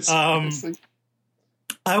 It's embarrassing.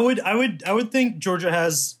 I would think Georgia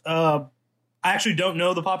has. I actually don't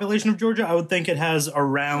know the population of Georgia. I would think it has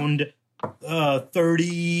around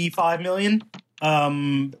 35 million.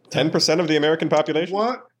 10% of the American population?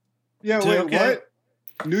 What? Yeah, Dude, wait, okay. what?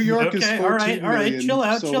 New York is Okay, 14 all right, million, chill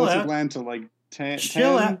out, so chill what's out. Atlanta, like 10?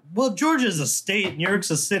 Chill out. Well, Georgia's a state. New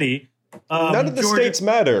York's a city. None of the Georgia- states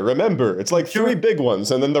matter. Remember, it's like three big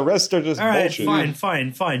ones, and then the rest are just All right,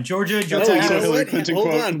 bullshit. fine. Georgia That's Oh, actually you know a Hillary what? Clinton Hold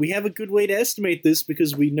quote. on. We have a good way to estimate this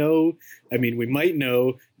because we know. I mean, we might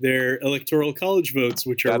know their electoral college votes,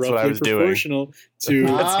 which are That's what I roughly was doing. proportional to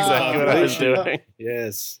That's exactly what I was population. doing.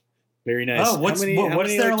 Yes, very nice. Oh, what's How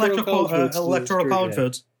many their electoral college votes does electoral college Georgia have?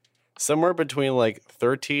 votes? Somewhere between like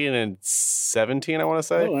 13 and 17, I want to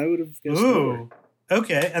say. Oh, I would have guessed lower. Ooh.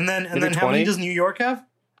 Okay. And then Maybe how many 20? does New York have?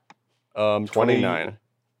 29.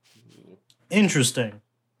 Interesting.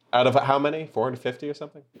 Out of how many? 450 or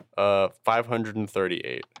something?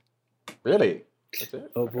 538. Really? That's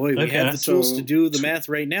it? Oh boy, we Okay, have the tools so- to do the math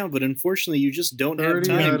right now, but unfortunately, you just don't have 30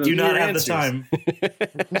 time. out I of do not your have the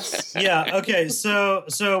answers. time. Yeah. Okay. So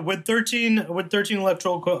with 13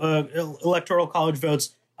 electoral college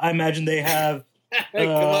votes, I imagine they have. Come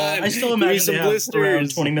on, I still give me imagine some they have around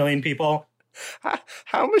blisters. 20 million people.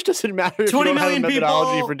 How much does it matter if you 20 don't have a million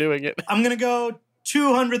methodology people. for doing it? I'm gonna go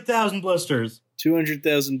 200,000 blisters.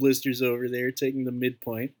 200,000 blisters over there, taking the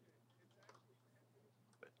midpoint.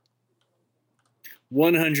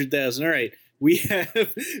 100,000. All right, we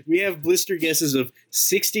have blister guesses of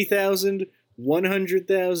 60,000,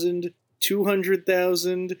 100,000,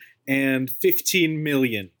 200,000, and 15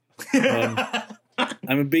 million.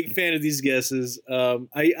 I'm a big fan of these guesses. I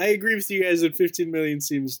agree with you guys that 15 million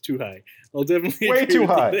seems too high. I'll definitely Way agree too with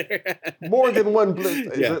you high. there. More than one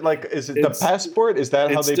blister. Yeah. Is it the It's- passport? Is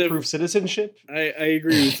that how it's they def- prove citizenship? I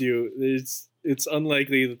agree with you. It's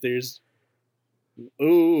unlikely that there's.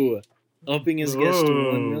 Ooh, upping his guess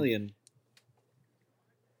to 1 million.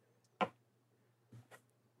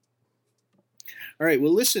 All right.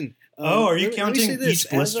 Well, listen. Oh, are you let me counting say this,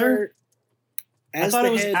 each blister? I As thought the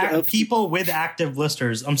it was head of people with active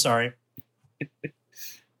blisters. I'm sorry.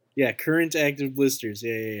 Yeah, current active blisters.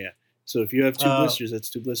 Yeah. So if you have two blisters, that's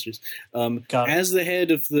two blisters. Got it. As the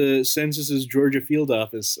head of the census's Georgia field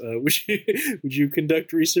office, would you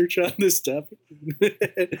conduct research on this topic?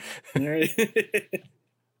 All right.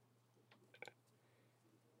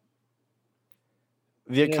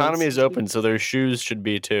 The economy is open, so their shoes should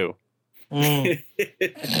be too. Mm.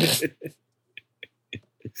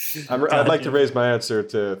 I'd like to raise my answer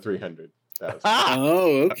to 300,000.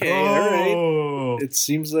 Oh, okay. All right. Oh. It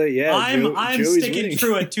seems like I'm Joey's sticking winning.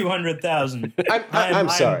 true at 200,000. I'm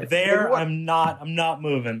sorry. I'm there. What- I'm not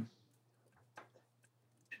moving.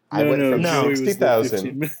 I went from no. Joey was the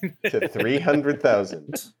 60,000 15 to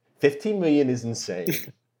 300,000. 15 million is insane.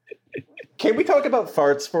 Can we talk about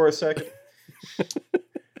farts for a second?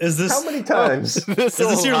 Is this How many times? is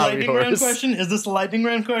this your hobby lightning round horse. question? Is this a lightning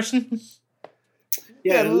round question?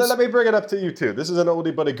 Yeah, it was- let me bring it up to you too. This is an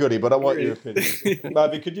oldie but a goodie, but I want your opinion.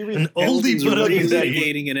 Bobby, could you read? An oldie Hamilton's but a goodie.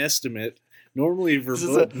 investigating an estimate. Normally This is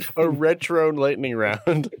verboten. a retro lightning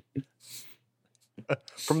round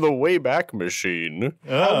from the Wayback Machine.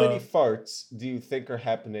 How many farts do you think are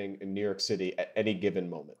happening in New York City at any given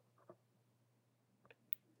moment?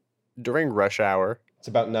 During rush hour. It's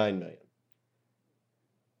about 9 million.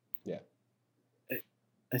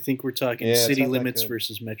 I think we're talking Yeah, it's city not that limits good.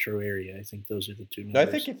 versus metro area. I think those are the two No, I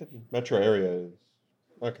numbers. think the metro area is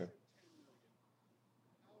okay.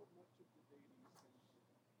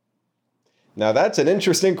 Now that's an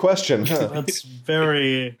interesting question. Huh? That's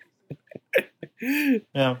very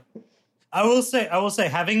yeah. I will say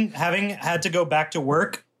having had to go back to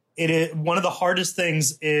work, it is one of the hardest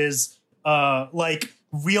things is like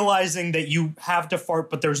realizing that you have to fart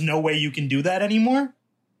but there's no way you can do that anymore.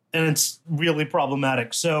 And it's really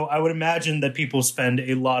problematic. So I would imagine that people spend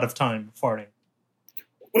a lot of time farting.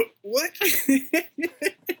 What?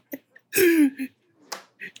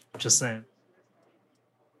 Just saying.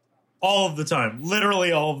 All of the time.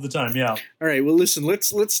 Literally all of the time, yeah. All right. Well, listen.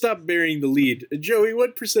 Let's stop burying the lead. Joey,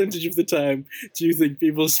 what percentage of the time do you think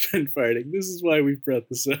people spend farting? This is why we brought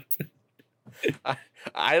this up.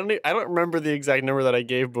 I don't remember the exact number that I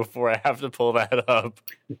gave before. I have to pull that up.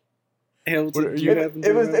 Hamilton, What are do you you- happen to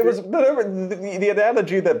It was remember? whatever. The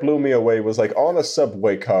analogy that blew me away was like on a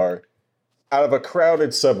subway car, out of a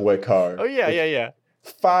crowded subway car. Oh yeah.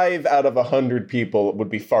 5 out of 100 people would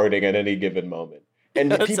be farting at any given moment,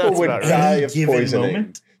 and That people sounds would about right. die Any of given poisoning.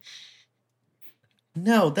 moment?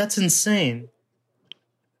 No, that's insane.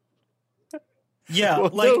 Yeah,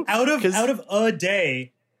 Well, like no, out 'cause- of a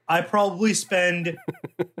day, I probably spend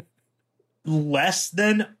less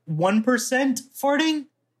than 1% farting.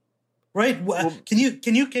 Right? Can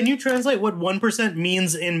you translate what 1%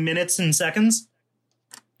 means in minutes and seconds?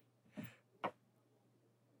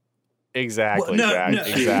 Exactly, Well, no, Jack. no.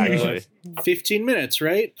 Exactly. 15 minutes,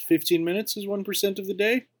 right? 15 minutes is 1% of the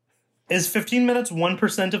day. Is 15 minutes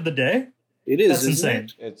 1% of the day? It is. That's isn't insane.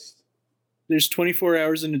 it? It's There's 24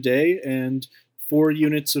 hours in a day and 4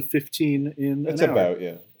 units of 15 in it's an hour. about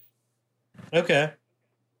yeah. Okay.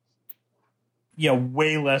 Yeah,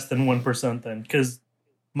 way less than 1% then, because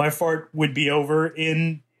my fart would be over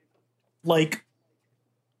in like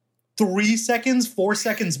 3 seconds, 4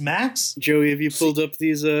 seconds max. Joey, have you pulled up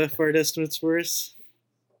these fart estimates for us?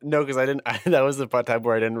 No, because I didn't. That was the time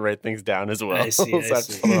where I didn't write things down as well. I see, So I I have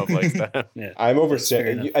to see. follow up next time. Yeah. I'm fair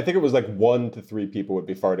overstating. enough. I think it was like 1 to 3 people would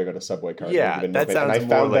be farting on a subway car. Yeah, Even that know it. And I sounds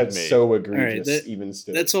more found like that me. so egregious. that- even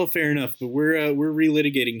still, That's all fair enough, but we're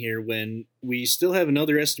relitigating here when we still have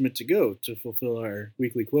another estimate to go to fulfill our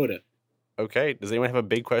weekly quota. Okay. Does anyone have a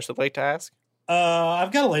big question they'd like to ask?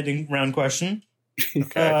 I've got a lightning round question.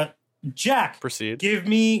 Okay. Jack, Proceed. give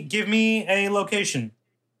me a location.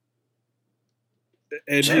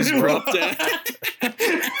 And just dropped out.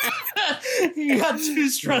 He got too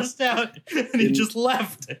stressed out and he just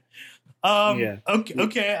left. Yeah.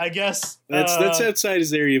 Okay, I guess That's outside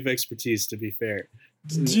his area of expertise, to be fair.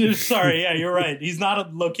 Sorry, yeah, you're right. He's not a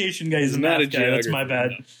location guy. He's a not math a guy. That's my bad.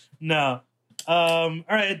 geographer, No. All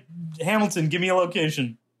right, Hamilton, give me a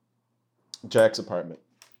location. Jack's apartment.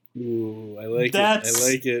 Ooh, I like That's- it. I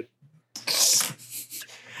like it.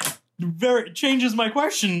 Very changes my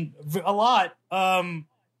question a lot.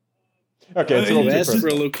 Okay, it's a You little You too asked for a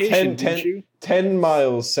personal. location, didn't you? 10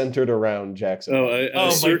 miles centered around Jackson. Oh, apartment. Oh my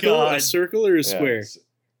circle? God. A circle or a Yeah, square? s-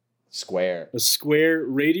 Square. A square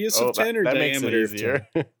radius of 10 or that makes it diameter of 10? easier.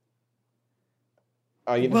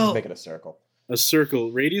 Oh, you Well- just make it a circle. A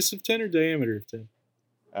circle, radius of 10 or diameter of 10?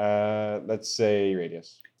 Let's say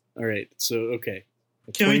radius. All right, so okay.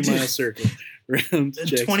 A Can we 20-mile do- circle around A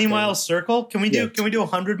Jack's 20-mile apartment. circle? Can we Yeah. do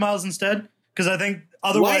 100 miles instead? Because I think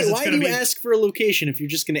otherwise Why it's do going to you be ask for a location if you're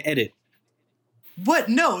just going to edit? What?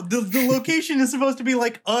 No, the location is supposed to be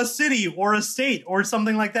like a city or a state or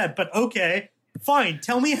something like that. But okay, fine.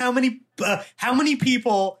 Tell me how many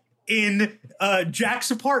people in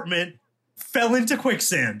Jack's apartment fell into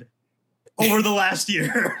quicksand over the last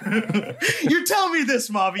year. You tell me this,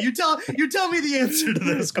 Mavi. You tell me the answer to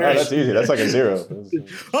this Oh, that's question. easy. That's like a 0.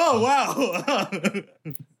 Oh wow.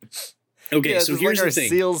 Okay, Yeah, so this is here's like our the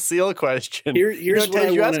thing. seal question. Here's You know, what Ted, I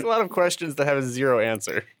you wanna- ask a lot of questions that have a 0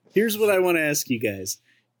 answer. Here's what I want to ask you guys.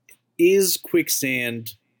 Is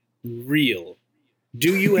quicksand real?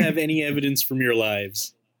 Do you have any evidence from your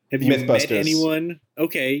lives? Have you met Mythbusters. anyone?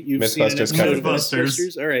 Okay, you've seen an Mythbusters episode kind of of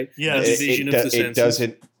Mythbusters. All right. Yes. A It- division it, of the it senses.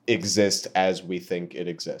 doesn't exist as we think it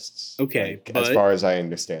exists. Okay, like, as but- far as I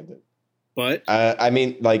understand it. But I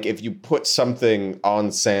mean, like if you put something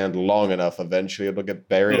on sand long enough, eventually it'll get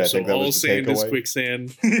buried. I so think that all was the sand is takeaway.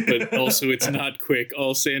 quicksand, but also it's not quick.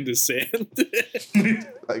 All sand is sand.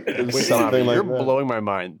 Like, Wait, something Mavi, like you're that. blowing my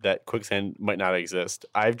mind that quicksand might not exist.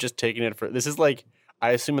 I've just taken it for this is like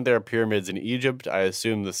I assume that there are pyramids in Egypt. I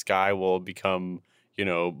assume the sky will become,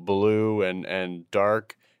 blue and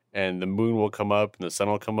dark, and the moon will come up and the sun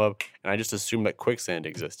will come up, and I just assume that quicksand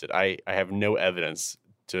existed. I have no evidence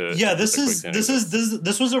to Yeah, that this quicksand this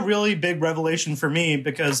exists. was a really big revelation for me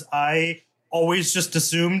because I always just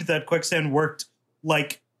assumed that quicksand worked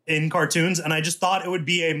like in cartoons, and I just thought it would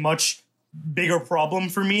be a much bigger problem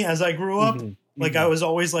for me as I grew up. Mhm, Like I was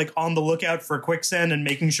always like on the lookout for quicksand and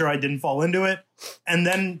making sure I didn't fall into it. And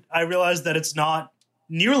then I realized that it's not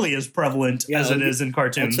nearly as prevalent Yeah, as it is in I'll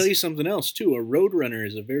cartoons. tell you something else too. A roadrunner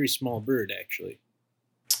is a very small bird. Actually,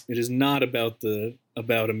 it is not about a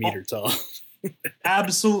meter tall.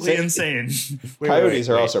 Absolutely Say- insane. Coyotes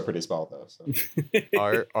are also pretty small, though. So.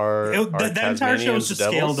 Are That entire show Tasmanians was just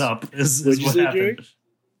devils? scaled up. Is What'd you what say, happened. Jared?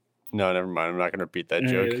 No, never mind. I'm not going to repeat that All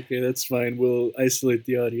joke. right, okay, that's fine. We'll isolate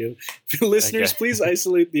the audio. Listeners, Okay. please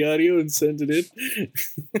isolate the audio and send it in.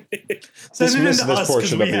 Send it Dismiss into this us because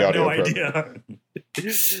portion we of the have no audio idea.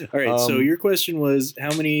 All right, so Um, your question was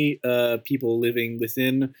how many people living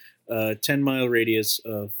within a 10-mile radius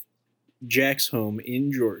of Jack's home in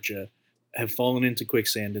Georgia have fallen into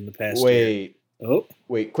quicksand in the past year?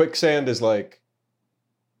 Wait. Quicksand is like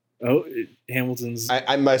Hamilton's.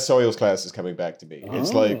 my soils class is coming back to me.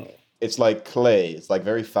 It's like clay. It's like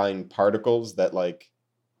very fine particles that like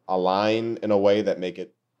align in a way that make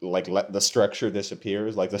it like let the structure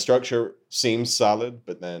disappears. Like the structure seems solid,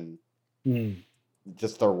 but then Hmm.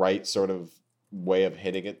 just the right sort of way of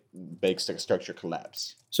hitting it makes the structure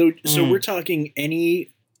collapse. So Mm. we're talking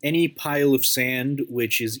any pile of sand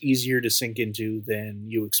which is easier to sink into than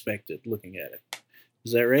you expected looking at it.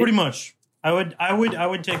 Is that right? Pretty much. I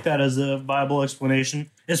would take that as a viable explanation,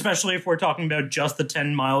 especially if we're talking about just the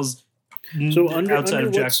 10 miles So outside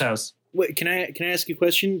of Jack's what's- house. Wait, can I ask you a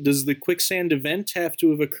question? Does the quicksand event have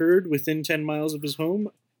to have occurred within 10 miles of his home?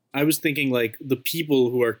 I was thinking like the people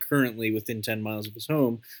who are currently within 10 miles of his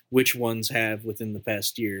home, which ones have within the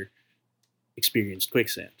past year experienced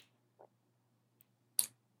quicksand?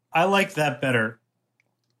 I like that better.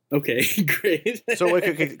 Okay, great. So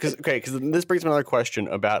because this brings me another question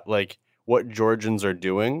about like what Georgians are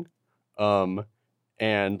doing,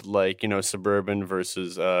 and like suburban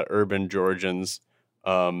versus urban Georgians.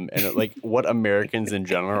 and like what Americans in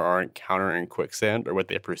general are encountering quicksand or what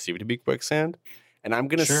they perceive to be quicksand. And I'm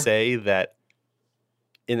going to say that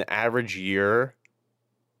in the average year,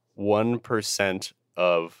 1%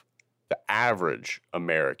 of the average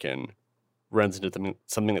American runs into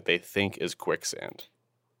something that they think is quicksand.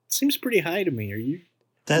 Seems pretty high to me. Are you?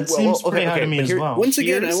 That seems pretty high to me as well. Once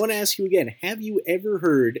again, I want to ask you again, have you ever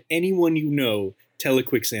heard anyone you know tell a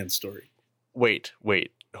quicksand story? Wait,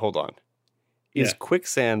 hold on. Is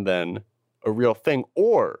quicksand then a real thing,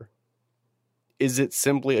 or is it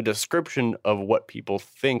simply a description of what people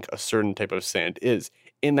think a certain type of sand is?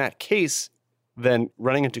 In that case, then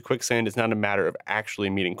running into quicksand is not a matter of actually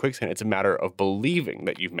meeting quicksand. It's a matter of believing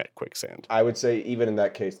that you've met quicksand. I would say even in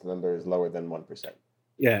that case, the number is lower than 1%.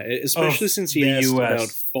 Yeah, especially since he asked about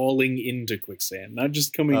falling into quicksand, not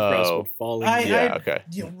just coming across, but falling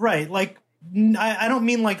into. Right, like, I don't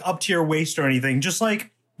mean like up to your waist or anything. Just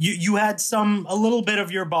like you had a little bit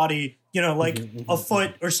of your body, like a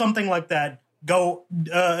foot or something like that go,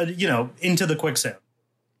 into the quicksand.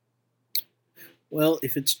 Well,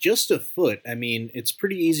 if it's just a foot, I mean, it's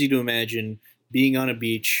pretty easy to imagine being on a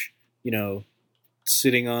beach,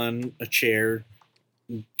 sitting on a chair,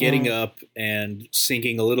 getting up and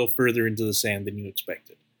sinking a little further into the sand than you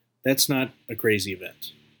expected. That's not a crazy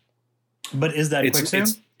event. But is that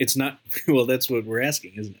quicksand? It's not. Well, that's what we're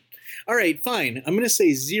asking, isn't it? All right, fine. I'm going to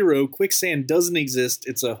say 0. Quicksand doesn't exist.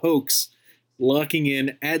 It's a hoax. Locking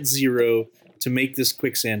in at 0 to make this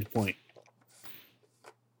quicksand point.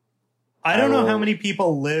 I don't know how many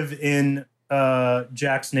people live in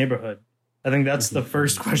Jack's neighborhood. I think that's the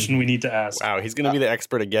first question we need to ask. Wow, he's going to be the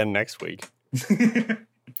expert again next week.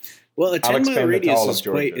 Well, a 10-mile radius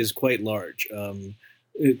is quite large.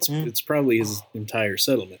 It's probably his entire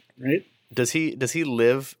settlement, right? Does he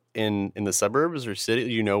live in the suburbs or city?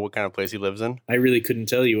 Do you know what kind of place he lives in? I really couldn't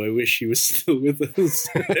tell you. I wish he was still with us.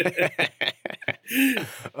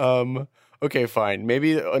 Okay, fine.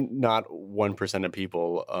 Maybe not 1% of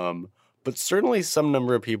people, but certainly some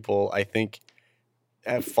number of people, I think,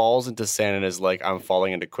 falls into sand and is like, I'm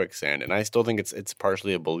falling into quicksand. And I still think it's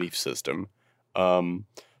partially a belief system.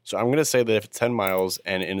 So I'm going to say that if it's 10 miles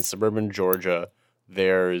and in suburban Georgia,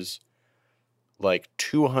 there's like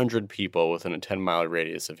 200 people within a 10-mile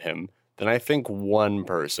radius of him, then I think 1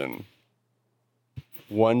 person,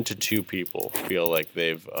 1 to 2 people feel like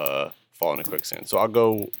they've fallen into quicksand. So I'll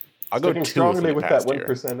go 2 strongly with that 1%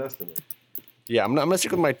 year. estimate. Yeah, I'm gonna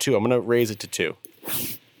stick with my 2. I'm gonna raise it to 2.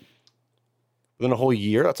 Within a whole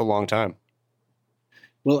year, that's a long time.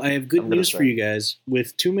 Well, I have good news for you guys.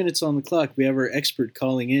 With 2 minutes on the clock, we have our expert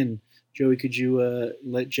calling in. Joey, could you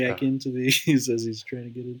let Jack into these as he's trying to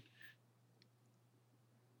get in?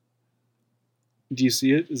 Do you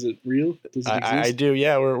see it? Is it real? Does it exist? I do.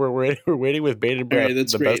 Yeah, we're waiting with bated breath. Right,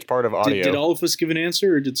 that's the great. best part of audio. Did all of us give an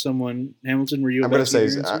answer, or did someone Hamilton? Were you? I'm going to say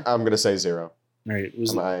 0. All right.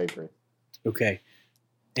 I agree. Okay.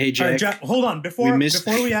 Hey, Jack. All right, Jack, hold on. Before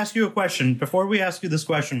we ask you a question, before we ask you this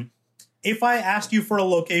question, if I asked you for a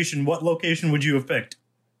location, what location would you have picked?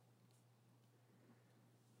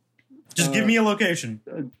 Just give me a location.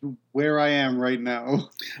 Where I am right now.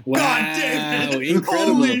 Wow. God damn it.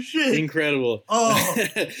 Incredible. Holy shit. Incredible. Oh.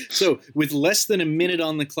 So, with less than a minute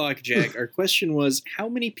on the clock, Jack, our question was, how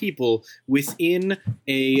many people within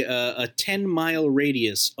a 10-mile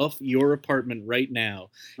radius of your apartment right now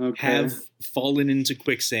have fallen into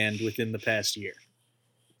quicksand within the past year?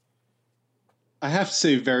 I have to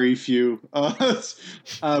say very few.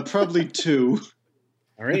 Probably 2.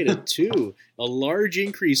 All right, a 2. A large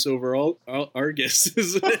increase over all our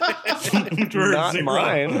guesses. Not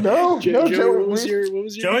mine. No, Joey, what was your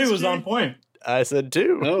Joey was on point. I said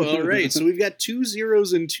 2. Oh, all right. So we've got 2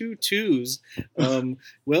 zeros and 2 2s.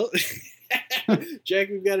 Well, Jack,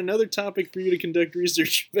 we've got another topic for you to conduct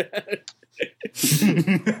research about.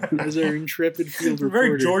 As our intrepid field reporter.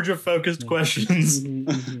 Very Georgia-focused questions.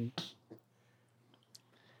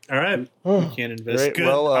 All right. You can't invest. Great. Good.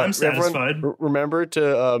 Well, I'm satisfied. Everyone, remember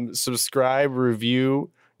to subscribe, review,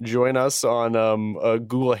 join us on a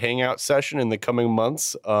Google Hangout session in the coming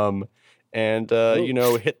months, and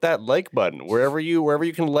hit that like button wherever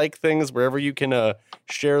you can like things, wherever you can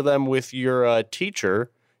share them with your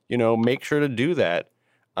teacher. Make sure to do that.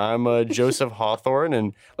 I'm Joseph Hawthorne,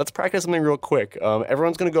 and let's practice something real quick.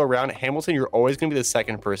 Everyone's going to go around. Hamilton, you're always going to be the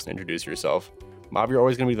second person to introduce yourself. Mav, you're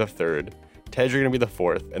always going to be the third. Ted, you're going to be the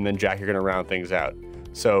 4th, and then Jack, you're going to round things out.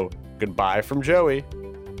 So, goodbye from Joey.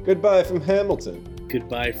 Goodbye from Hamilton.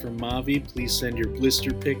 Goodbye from Mavi. Please send your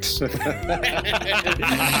blister pics to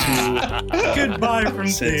Goodbye from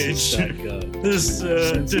Sage. Census.gov. This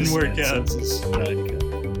didn't work out.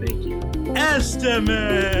 Census.gov. Thank you.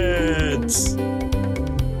 Estimates!